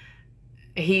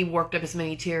worked up as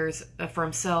many tears for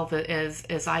himself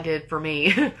as I did for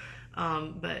me.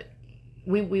 But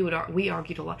we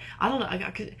argued a lot. I don't know.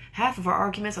 Half of our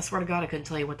arguments, I swear to God, I couldn't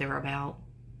tell you what they were about.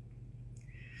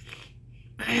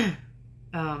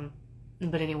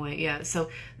 But anyway, yeah.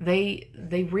 So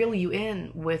they reel you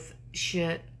in with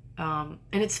shit. And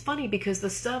it's funny because the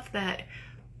stuff that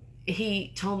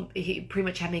he pretty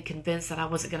much had me convinced that I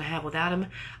wasn't going to have without him,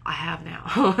 I have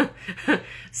now.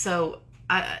 So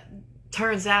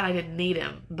turns out I didn't need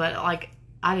him, but like,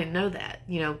 I didn't know that,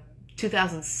 you know,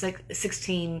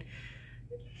 2016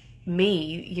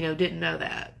 me, you know, didn't know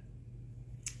that.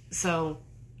 So,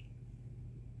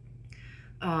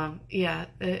 yeah,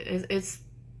 it's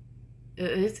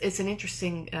an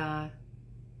interesting,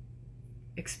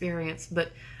 experience,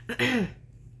 but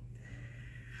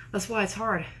that's why it's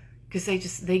hard, because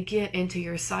they get into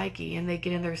your psyche, and they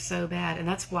get in there so bad. And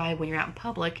that's why when you're out in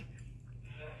public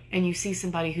and you see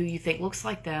somebody who you think looks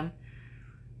like them,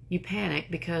 you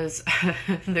panic, because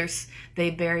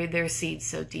they bury their seeds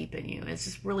so deep in you. It's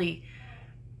just really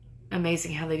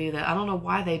amazing how they do that. I don't know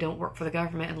why they don't work for the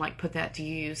government and like put that to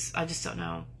use. I just don't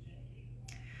know.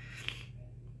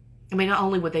 I mean, not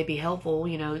only would they be helpful,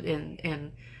 you know,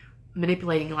 in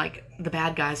manipulating like the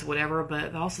bad guys or whatever,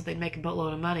 but also they'd make a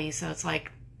boatload of money. So it's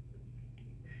like,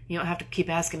 you don't have to keep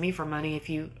asking me for money if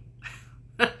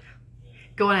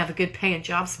Go and have a good paying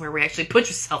job somewhere where you actually put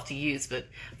yourself to use, but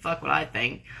fuck what I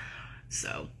think.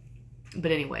 So,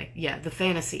 but anyway, yeah, the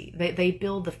fantasy. They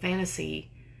build the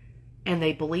fantasy and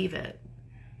they believe it.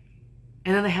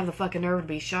 And then they have the fucking nerve to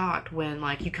be shocked when,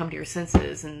 like, you come to your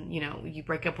senses and, you know, you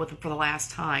break up with them for the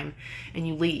last time and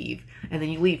you leave. And then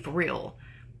you leave for real.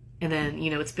 And then,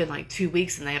 you know, it's been like 2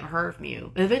 weeks and they haven't heard from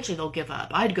you. And eventually they'll give up.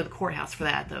 I had to go to the courthouse for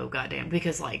that, though, goddamn.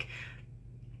 Because, like,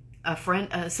 a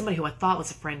friend, somebody who I thought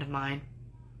was a friend of mine,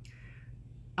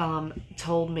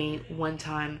 told me one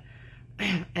time,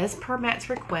 as per Matt's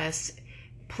request,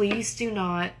 please do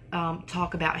not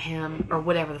talk about him or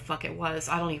whatever the fuck it was.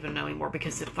 I don't even know anymore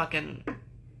because it fucking...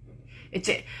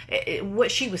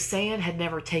 what she was saying had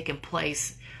never taken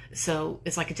place. So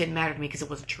it's like it didn't matter to me because it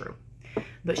wasn't true.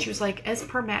 But she was like, as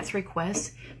per Matt's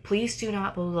request, please do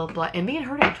not blah, blah, blah. And me and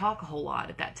her didn't talk a whole lot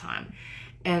at that time.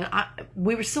 And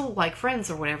we were still like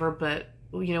friends or whatever, but,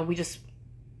 you know, we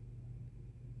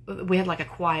had like a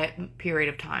quiet period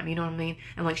of time, you know what I mean?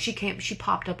 And like she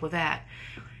popped up with that.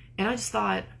 And I just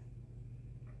thought,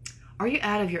 are you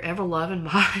out of your ever-loving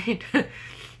mind?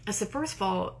 I said, first of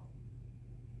all,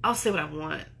 I'll say what I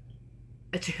want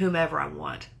to whomever I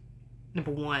want. Number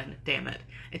one, damn it.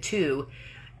 And two,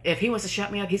 if he wants to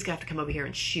shut me up, he's got to come over here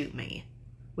and shoot me,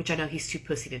 which I know he's too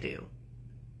pussy to do.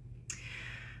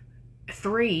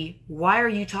 3, why are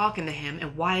you talking to him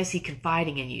and why is he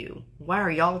confiding in you?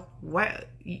 I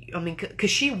mean,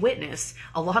 because she witnessed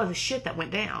a lot of the shit that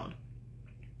went down.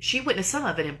 She witnessed some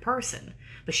of it in person,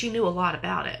 but she knew a lot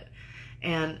about it.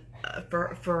 And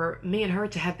for me and her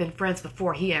to have been friends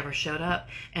before he ever showed up,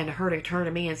 and her to turn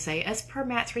to me and say, as per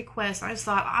Matt's request, I just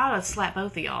thought, I ought to slap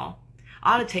both of y'all.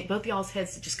 I ought to take both of y'all's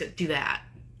heads to just go do that.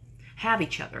 Have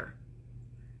each other.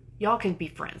 Y'all can be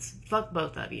friends. Fuck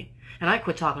both of you. And I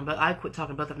quit talking to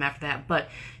both of them after that. But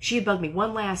she bugged me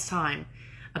one last time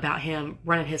about him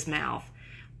running his mouth.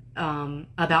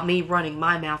 About me running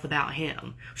my mouth about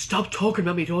him. Stop talking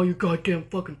about me to all your goddamn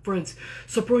fucking friends.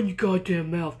 Stop running your goddamn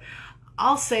mouth.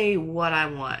 I'll say what I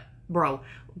want. Bro,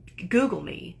 Google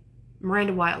me.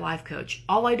 Miranda White Life Coach.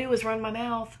 All I do is run my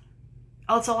mouth.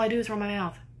 That's all I do is run my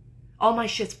mouth. All my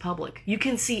shit's public. You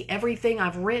can see everything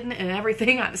I've written and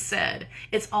everything I've said.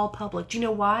 It's all public. Do you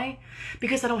know why?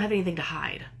 Because I don't have anything to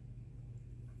hide.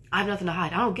 I have nothing to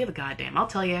hide. I don't give a goddamn. I'll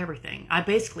tell you everything. I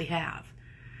basically have.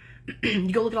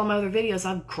 You go look at all my other videos,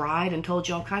 I've cried and told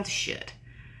you all kinds of shit.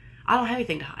 I don't have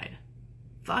anything to hide.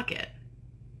 Fuck it.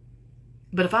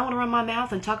 But if I want to run my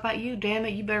mouth and talk about you, damn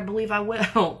it, you better believe I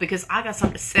will. Because I got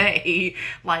something to say.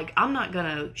 Like, I'm not going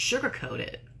to sugarcoat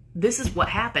it. This is what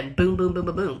happened. Boom, boom, boom,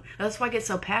 boom, boom. That's why I get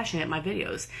so passionate in my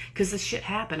videos. Because this shit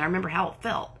happened. I remember how it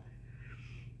felt.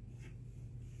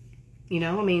 You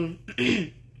know, I mean,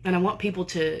 and I want people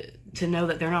to know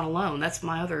that they're not alone. That's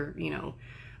my other, you know,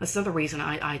 that's another reason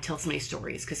I tell so many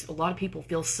stories. Because a lot of people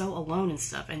feel so alone and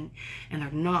stuff. And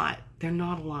they're not. They're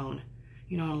not alone.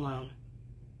 You're not alone.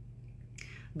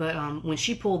 But when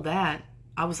she pulled that,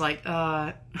 I was like,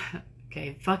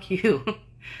 okay, fuck you.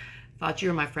 Thought you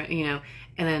were my friend, you know.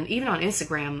 And then even on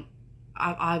Instagram,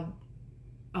 I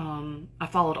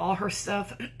followed all her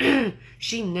stuff.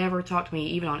 She never talked to me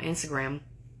even on Instagram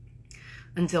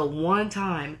until one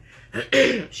time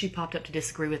she popped up to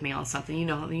disagree with me on something. You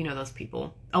know those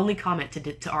people only comment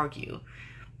to argue.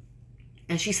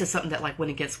 And she said something that like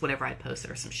went against whatever I posted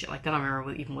or some shit like that. I don't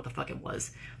remember even what the fuck it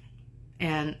was.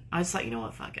 And I was like, you know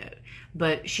what, fuck it.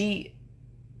 But she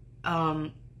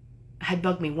had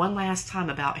bugged me one last time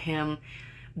about him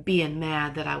being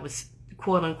mad that I was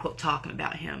quote unquote talking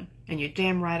about him. And you're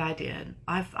damn right I did.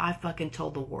 I fucking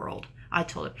told the world. I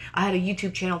told it. I had a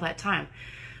YouTube channel that time.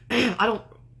 It's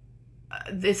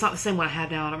not the same one I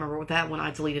have now. I don't remember what that one, I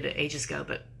deleted it ages ago,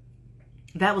 but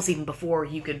that was even before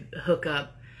you could hook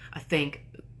up, I think,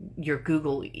 your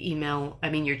Google email,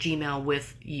 your Gmail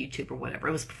with YouTube or whatever.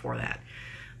 It was before that.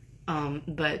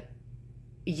 But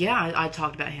yeah, I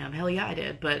talked about him. Hell yeah, I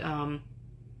did. But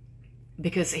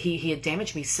because he had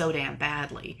damaged me so damn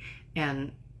badly,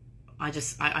 and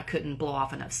I couldn't blow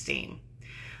off enough steam.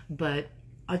 But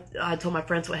I told my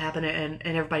friends what happened, and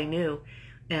everybody knew,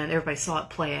 and everybody saw it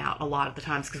play out a lot of the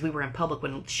times because we were in public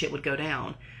when shit would go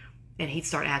down, and he'd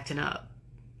start acting up.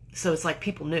 So it's like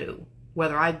people knew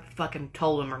whether I fucking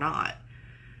told him or not.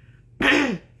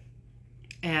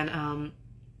 And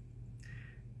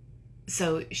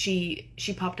so she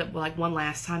popped up like one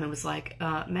last time and was like,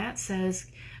 Matt says,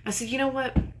 I said, you know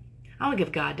what? I don't give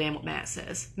a goddamn what Matt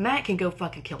says. Matt can go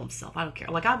fucking kill himself. I don't care.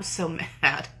 Like, I was so mad.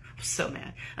 I was so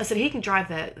mad. I said, he can drive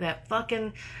that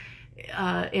fucking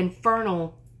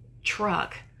infernal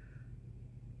truck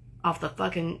off the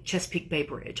fucking Chesapeake Bay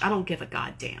Bridge. I don't give a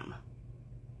goddamn.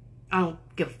 I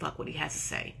don't give a fuck what he has to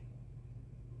say.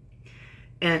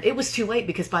 And it was too late,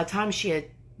 because by the time she had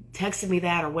texted me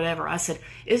that or whatever, I said,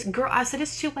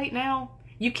 it's too late now.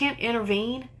 You can't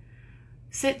intervene.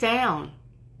 Sit down.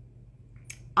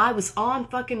 I was on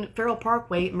fucking Farrell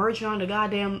Parkway, merging onto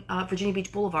goddamn Virginia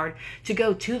Beach Boulevard to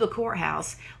go to the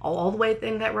courthouse, all the way at the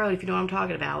end of that road, if you know what I'm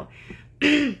talking about.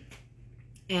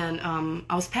 And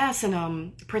I was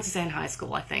passing Princess Anne High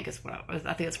School, I think is what I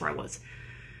think that's where I was.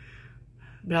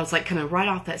 But I was like kind of right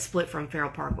off that split from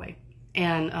Farrell Parkway.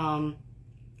 And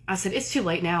I said, it's too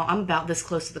late now. I'm about this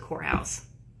close to the courthouse.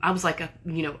 I was like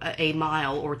a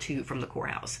mile or two from the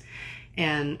courthouse.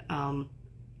 And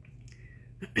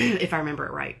if I remember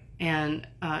it right. And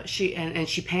she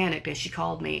panicked, and she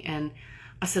called me, and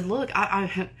I said, look, I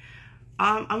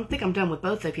think I'm done with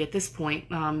both of you at this point,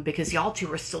 because y'all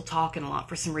two are still talking a lot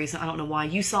for some reason. I don't know why.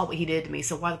 You saw what he did to me,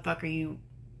 so why the fuck are you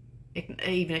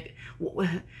even,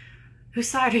 whose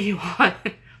side are you on?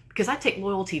 Because I take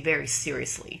loyalty very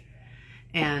seriously,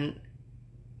 and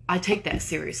I take that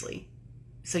seriously.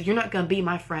 So you're not going to be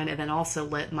my friend and then also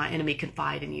let my enemy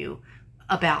confide in you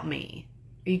about me.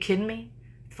 Are you kidding me?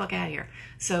 Fuck out of here.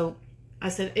 So I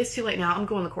said, it's too late now. I'm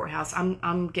going to the courthouse.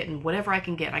 I'm getting whatever I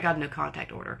can get. I got a no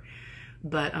contact order.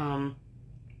 But, and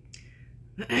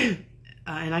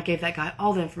I gave that guy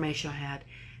all the information I had.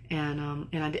 And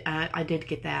I did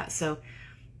get that. So,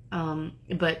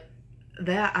 but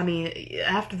that, I mean,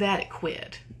 after that, it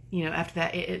quit. After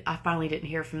that, I finally didn't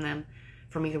hear from them,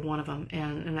 from either one of them.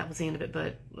 And that was the end of it.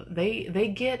 But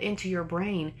they get into your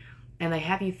brain, and they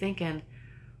have you thinking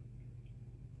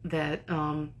that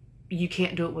you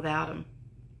can't do it without them.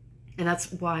 And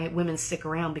that's why women stick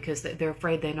around, because they're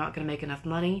afraid they're not going to make enough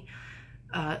money.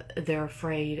 They're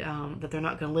afraid that they're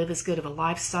not going to live as good of a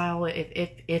lifestyle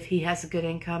if he has a good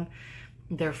income.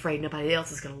 They're afraid nobody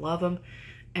else is going to love them.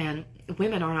 And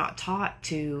women are not taught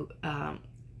to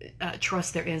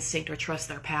trust their instinct or trust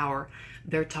their power.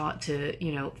 They're taught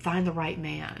to, find the right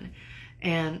man.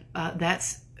 And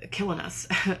that's killing us.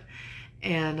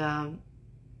 And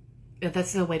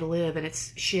that's no way to live, and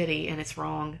it's shitty, and it's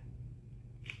wrong,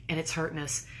 and it's hurting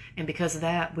us. And because of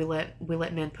that, we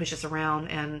let men push us around,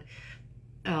 and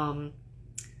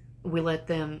we let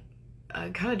them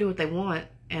kind of do what they want,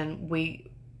 and we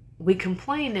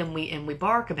complain and we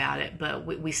bark about it, but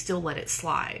we still let it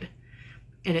slide.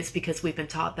 And it's because we've been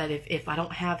taught that if I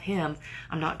don't have him,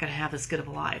 I'm not going to have as good of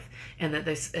a life, and that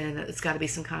it's got to be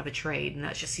some kind of a trade, and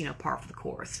that's just par for the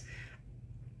course.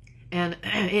 And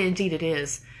indeed it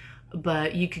is.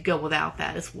 But you could go without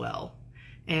that as well.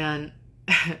 And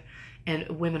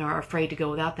women are afraid to go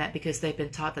without that because they've been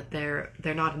taught that they're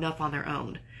not enough on their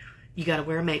own. You got to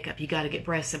wear makeup. You got to get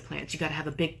breast implants. You got to have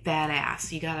a big fat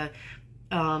ass. You got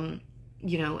to,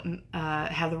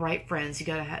 have the right friends. You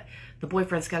got to have, the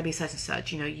boyfriend's got to be such and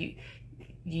such.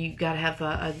 You got to have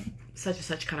a such and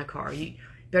such kind of car. You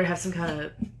better have some kind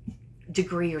of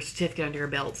degree or certificate under your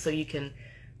belt so you can,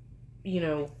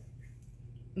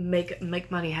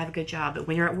 make money, have a good job. But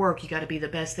when you're at work, you got to be the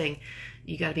best thing.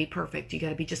 You got to be perfect. You got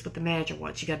to be just what the manager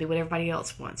wants. You got to be what everybody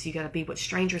else wants. You got to be what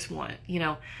strangers want,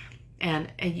 and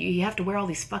you have to wear all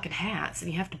these fucking hats, and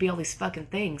you have to be all these fucking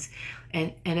things,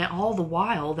 and all the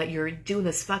while that you're doing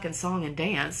this fucking song and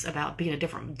dance about being a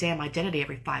different damn identity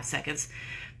every 5 seconds,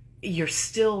 you're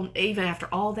still, even after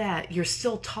all that, you're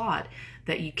still taught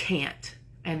that you can't,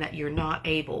 and that you're not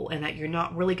able, and that you're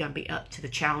not really going to be up to the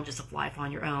challenges of life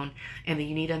on your own, and that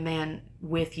you need a man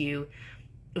with you,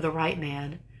 the right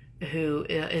man, who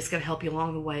is going to help you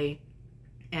along the way,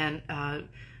 and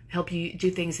help you do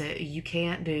things that you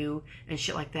can't do, and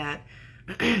shit like that.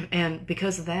 And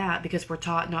because of that, because we're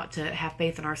taught not to have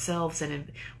faith in ourselves,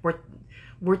 and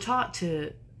we're taught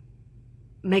to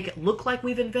make it look like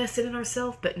we've invested in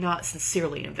ourselves, but not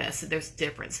sincerely invested. There's a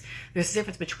difference. There's a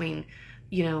difference between,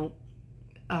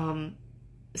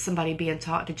 somebody being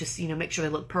taught to just, make sure they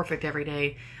look perfect every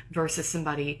day versus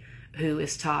somebody who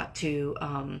is taught to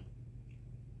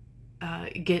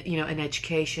get, an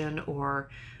education or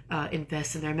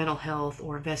invest in their mental health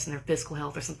or invest in their physical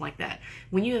health or something like that.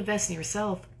 When you invest in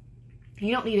yourself,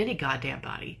 you don't need any goddamn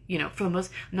body, for the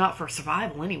most, not for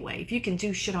survival anyway. If you can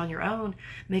do shit on your own,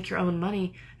 make your own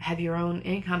money, have your own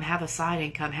income, have a side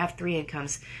income, have 3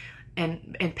 incomes,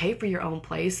 and pay for your own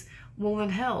place, well then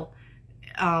hell,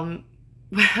 I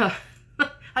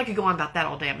could go on about that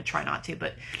all day. I'm gonna try not to,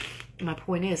 but my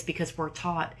point is, because we're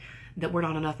taught that we're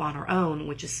not enough on our own,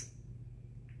 which is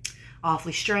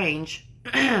awfully strange,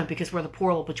 because we're the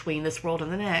portal between this world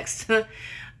and the next.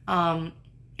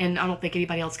 And I don't think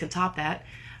anybody else can top that.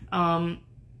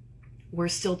 We're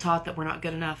still taught that we're not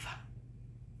good enough.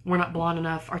 We're not blonde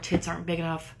enough. Our tits aren't big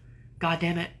enough. God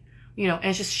damn it. And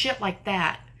it's just shit like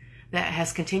that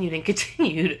has continued and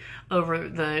continued over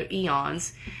the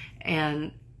eons.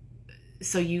 And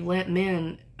so you let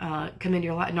men come into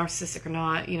your life, narcissistic or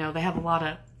not, they have a lot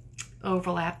of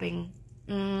overlapping,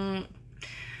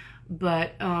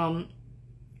 but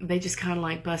they just kind of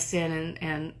like bust in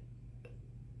and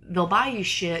they'll buy you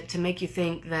shit to make you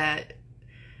think that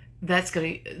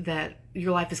that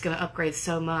your life is going to upgrade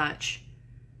so much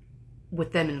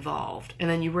with them involved. And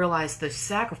then you realize the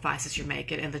sacrifices you're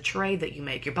making and the trade that you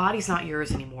make. Your body's not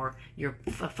yours anymore.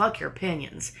 Fuck your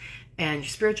opinions. And your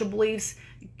spiritual beliefs,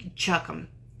 chuck them.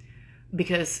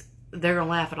 Because they're going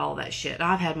to laugh at all that shit.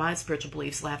 I've had my spiritual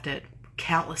beliefs laughed at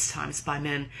countless times by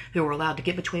men who were allowed to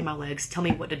get between my legs, tell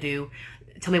me what to do,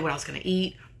 tell me what I was going to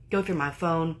eat, go through my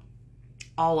phone,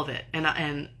 all of it. And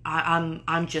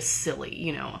I'm just silly,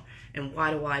 And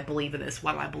why do I believe in this?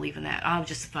 Why do I believe in that? I'm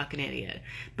just a fucking idiot.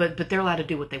 But they're allowed to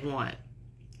do what they want.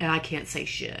 And I can't say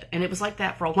shit. And it was like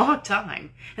that for a long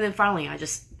time. And then finally I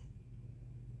just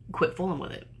quit fooling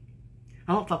with it.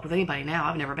 I don't fuck with anybody now.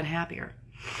 I've never been happier.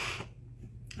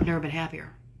 I've never been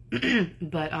happier.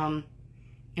 But,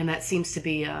 and that seems to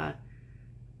be the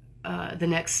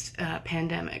next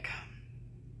pandemic.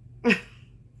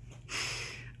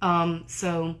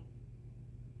 So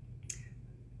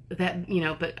that,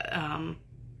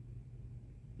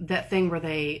 that thing where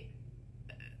they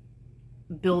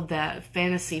build that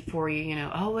fantasy for you,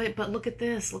 oh, wait, but look at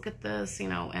this,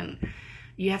 and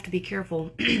you have to be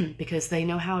careful because they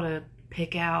know how to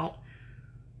pick out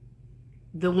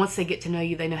once they get to know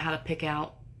you, they know how to pick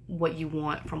out what you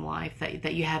want from life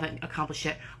that you haven't accomplished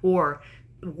yet, or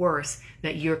worse,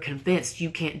 that you're convinced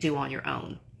you can't do on your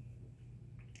own.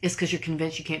 It's because you're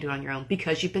convinced you can't do it on your own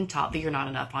because you've been taught that you're not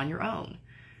enough on your own.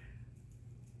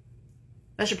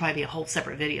 That should probably be a whole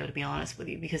separate video, to be honest with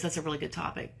you, because that's a really good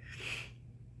topic.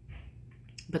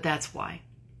 But that's why.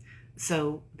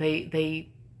 So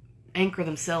they anchor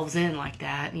themselves in like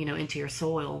that, into your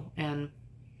soil, and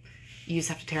you just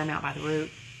have to tear them out by the root.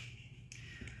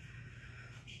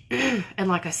 And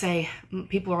like I say,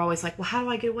 people are always like, well, how do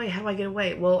I get away? How do I get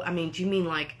away? Well, I mean, do you mean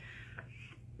like,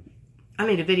 I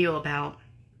made a video about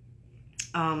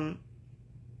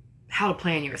how to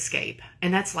plan your escape.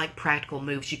 And that's like practical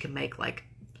moves you can make, like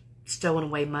stowing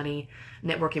away money,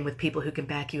 networking with people who can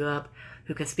back you up,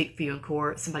 who can speak for you in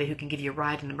court, somebody who can give you a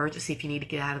ride in an emergency if you need to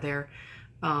get out of there,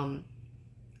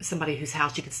 somebody whose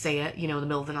house you can stay at, in the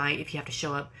middle of the night if you have to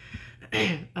show up,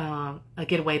 a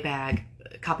getaway bag,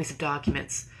 copies of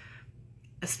documents,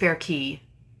 a spare key,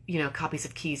 copies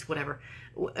of keys, whatever,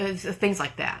 things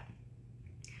like that.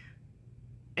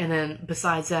 And then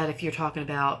besides that, if you're talking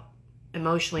about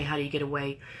emotionally, how do you get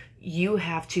away? You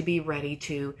have to be ready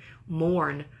to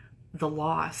mourn the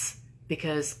loss,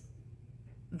 because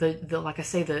the like I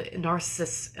say, the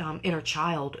narcissist's inner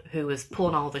child, who is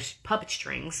pulling all the puppet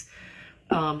strings,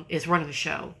 is running the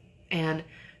show, and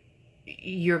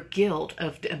your guilt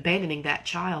of abandoning that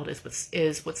child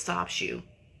is what stops you.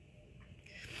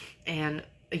 And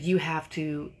you have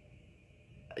to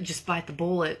just bite the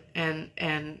bullet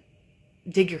and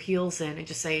dig your heels in and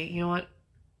just say, you know what,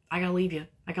 I gotta leave you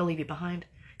behind,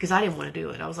 because I didn't want to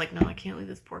do it. I was like, no, I can't leave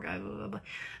this poor guy, blah, blah, blah.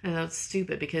 And that's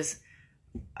stupid, because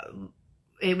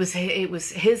it was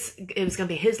gonna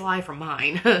be his life or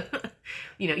mine.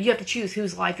 You have to choose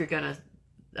whose life you're gonna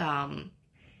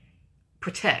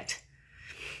protect,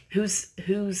 whose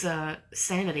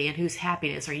sanity and whose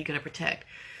happiness are you gonna protect.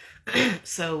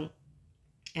 So,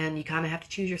 and you kind of have to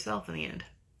choose yourself in the end.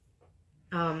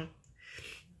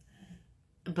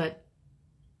 But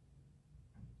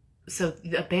so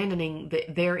abandoning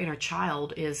their inner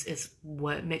child is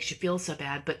what makes you feel so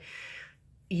bad. But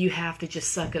you have to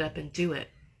just suck it up and do it,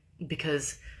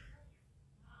 because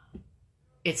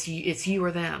it's you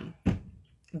or them.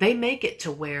 They make it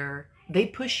to where they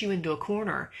push you into a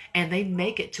corner, and they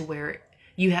make it to where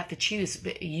you have to choose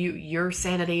your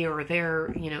sanity or their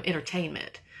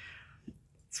entertainment.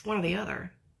 It's one or the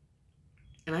other,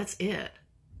 and that's it.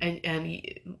 And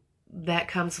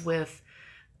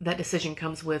that decision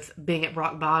comes with being at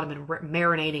rock bottom and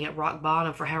marinating at rock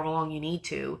bottom for however long you need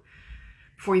to,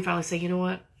 before you finally say, you know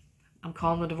what, I'm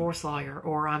calling the divorce lawyer,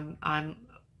 or I'm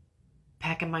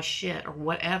packing my shit, or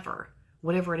whatever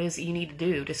it is that you need to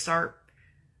do to start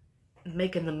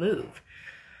making the move.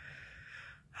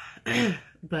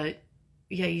 But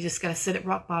yeah, you just gotta sit at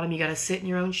rock bottom. You gotta sit in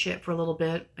your own shit for a little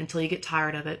bit until you get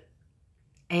tired of it,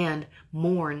 and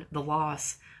mourn the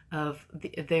loss of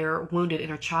their wounded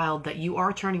inner child that you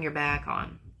are turning your back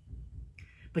on.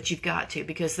 But you've got to,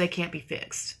 because they can't be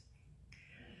fixed.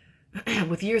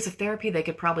 with years of therapy, they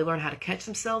could probably learn how to catch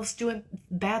themselves doing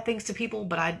bad things to people,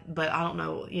 but I don't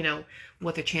know,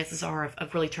 what their chances are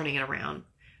of really turning it around.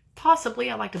 Possibly,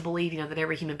 I like to believe, that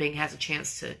every human being has a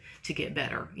chance to get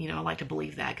better. I like to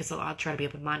believe that because I'll try to be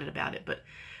open-minded about it. But,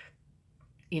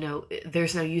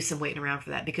 there's no use in waiting around for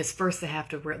that, because first the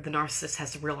narcissist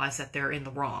has to realize that they're in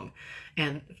the wrong.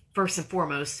 And first and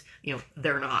foremost,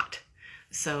 they're not.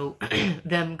 So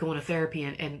them going to therapy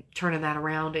and turning that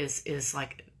around is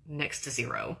like next to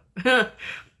zero.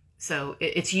 So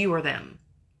it's you or them.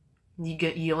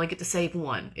 You only get to save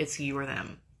one. It's you or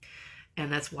them.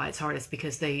 And that's why it's hardest,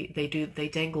 because they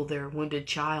dangle their wounded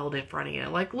child in front of you.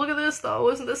 Like, look at this though,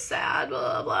 isn't this sad?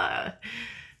 Blah, blah.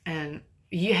 And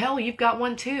hell, you've got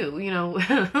one too,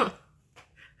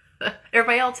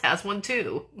 Everybody else has one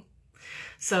too.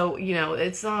 So,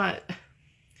 it's not,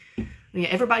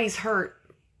 everybody's hurt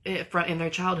in their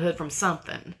childhood from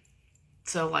something.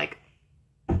 So, like,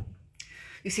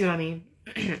 you see what I mean?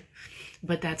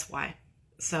 But that's why.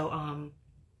 So,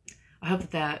 I hope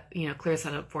that clears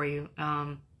that up for you.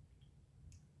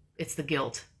 It's the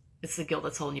guilt. It's the guilt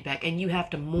that's holding you back. And you have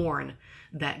to mourn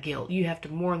that guilt. You have to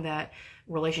mourn that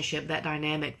relationship, that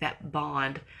dynamic, that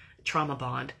bond, trauma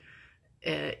bond.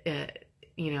 Even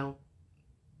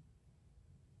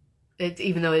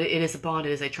though it is a bond,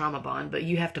 it is a trauma bond, but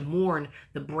you have to mourn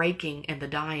the breaking and the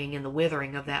dying and the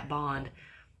withering of that bond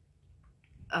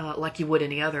like you would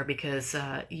any other, because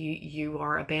you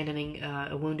are abandoning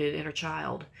a wounded inner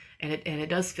child, and it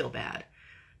does feel bad,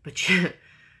 but you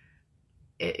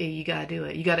got to do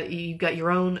it. You've got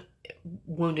your own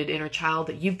wounded inner child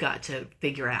that you've got to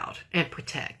figure out and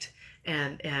protect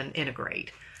and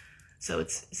integrate. So you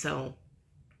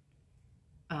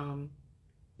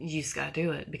just got to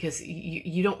do it, because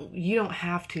you don't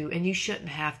have to, and you shouldn't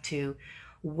have to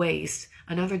waste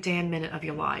another damn minute of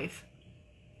your life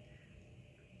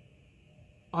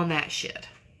on that shit.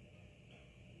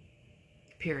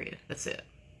 Period. That's it.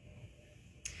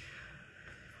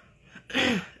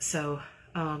 So,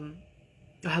 I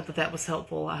hope that was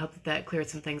helpful. I hope that cleared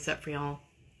some things up for y'all.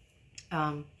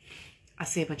 I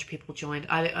see a bunch of people joined.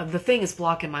 The thing is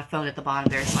blocking my phone at the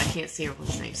bottom there, so I can't see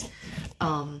everyone's names.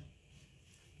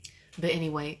 But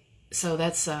anyway, so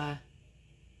that's my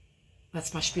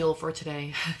spiel for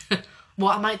today. Well,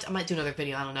 I might do another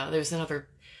video. I don't know. There's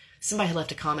somebody had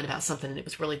left a comment about something and it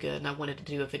was really good, and I wanted to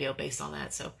do a video based on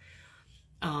that. So,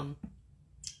 I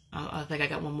think I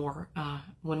got one more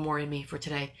in me for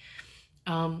today.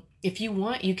 If you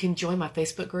want, you can join my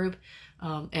Facebook group,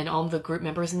 and all the group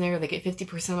members in there, they get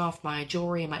 50% off my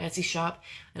jewelry and my Etsy shop,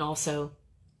 and also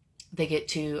they get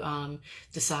to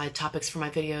decide topics for my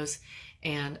videos,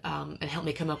 and help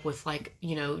me come up with, like,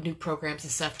 new programs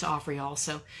and stuff to offer y'all.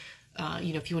 So,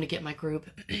 if you want to get my group,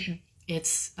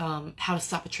 it's How to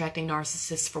Stop Attracting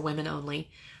Narcissists for Women Only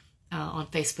on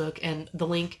Facebook, and the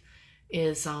link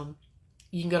is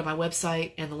you can go to my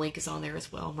website, and the link is on there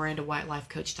as well,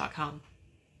 MirandaWhiteLifeCoach.com.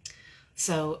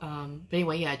 So, but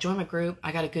anyway, yeah, join my group.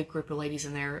 I got a good group of ladies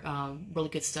in there, really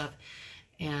good stuff.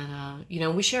 And,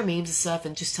 we share memes and stuff,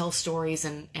 and just tell stories,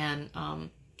 and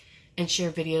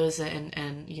share videos, and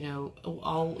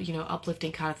all,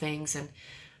 uplifting kind of things, and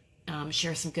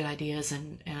share some good ideas,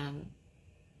 and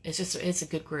it's a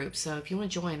good group. So if you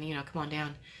want to join, come on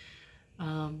down.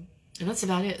 And that's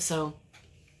about it. So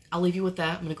I'll leave you with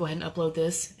that. I'm going to go ahead and upload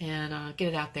this and get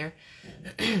it out there.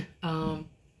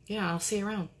 Yeah, I'll see you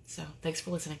around. So thanks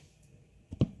for listening.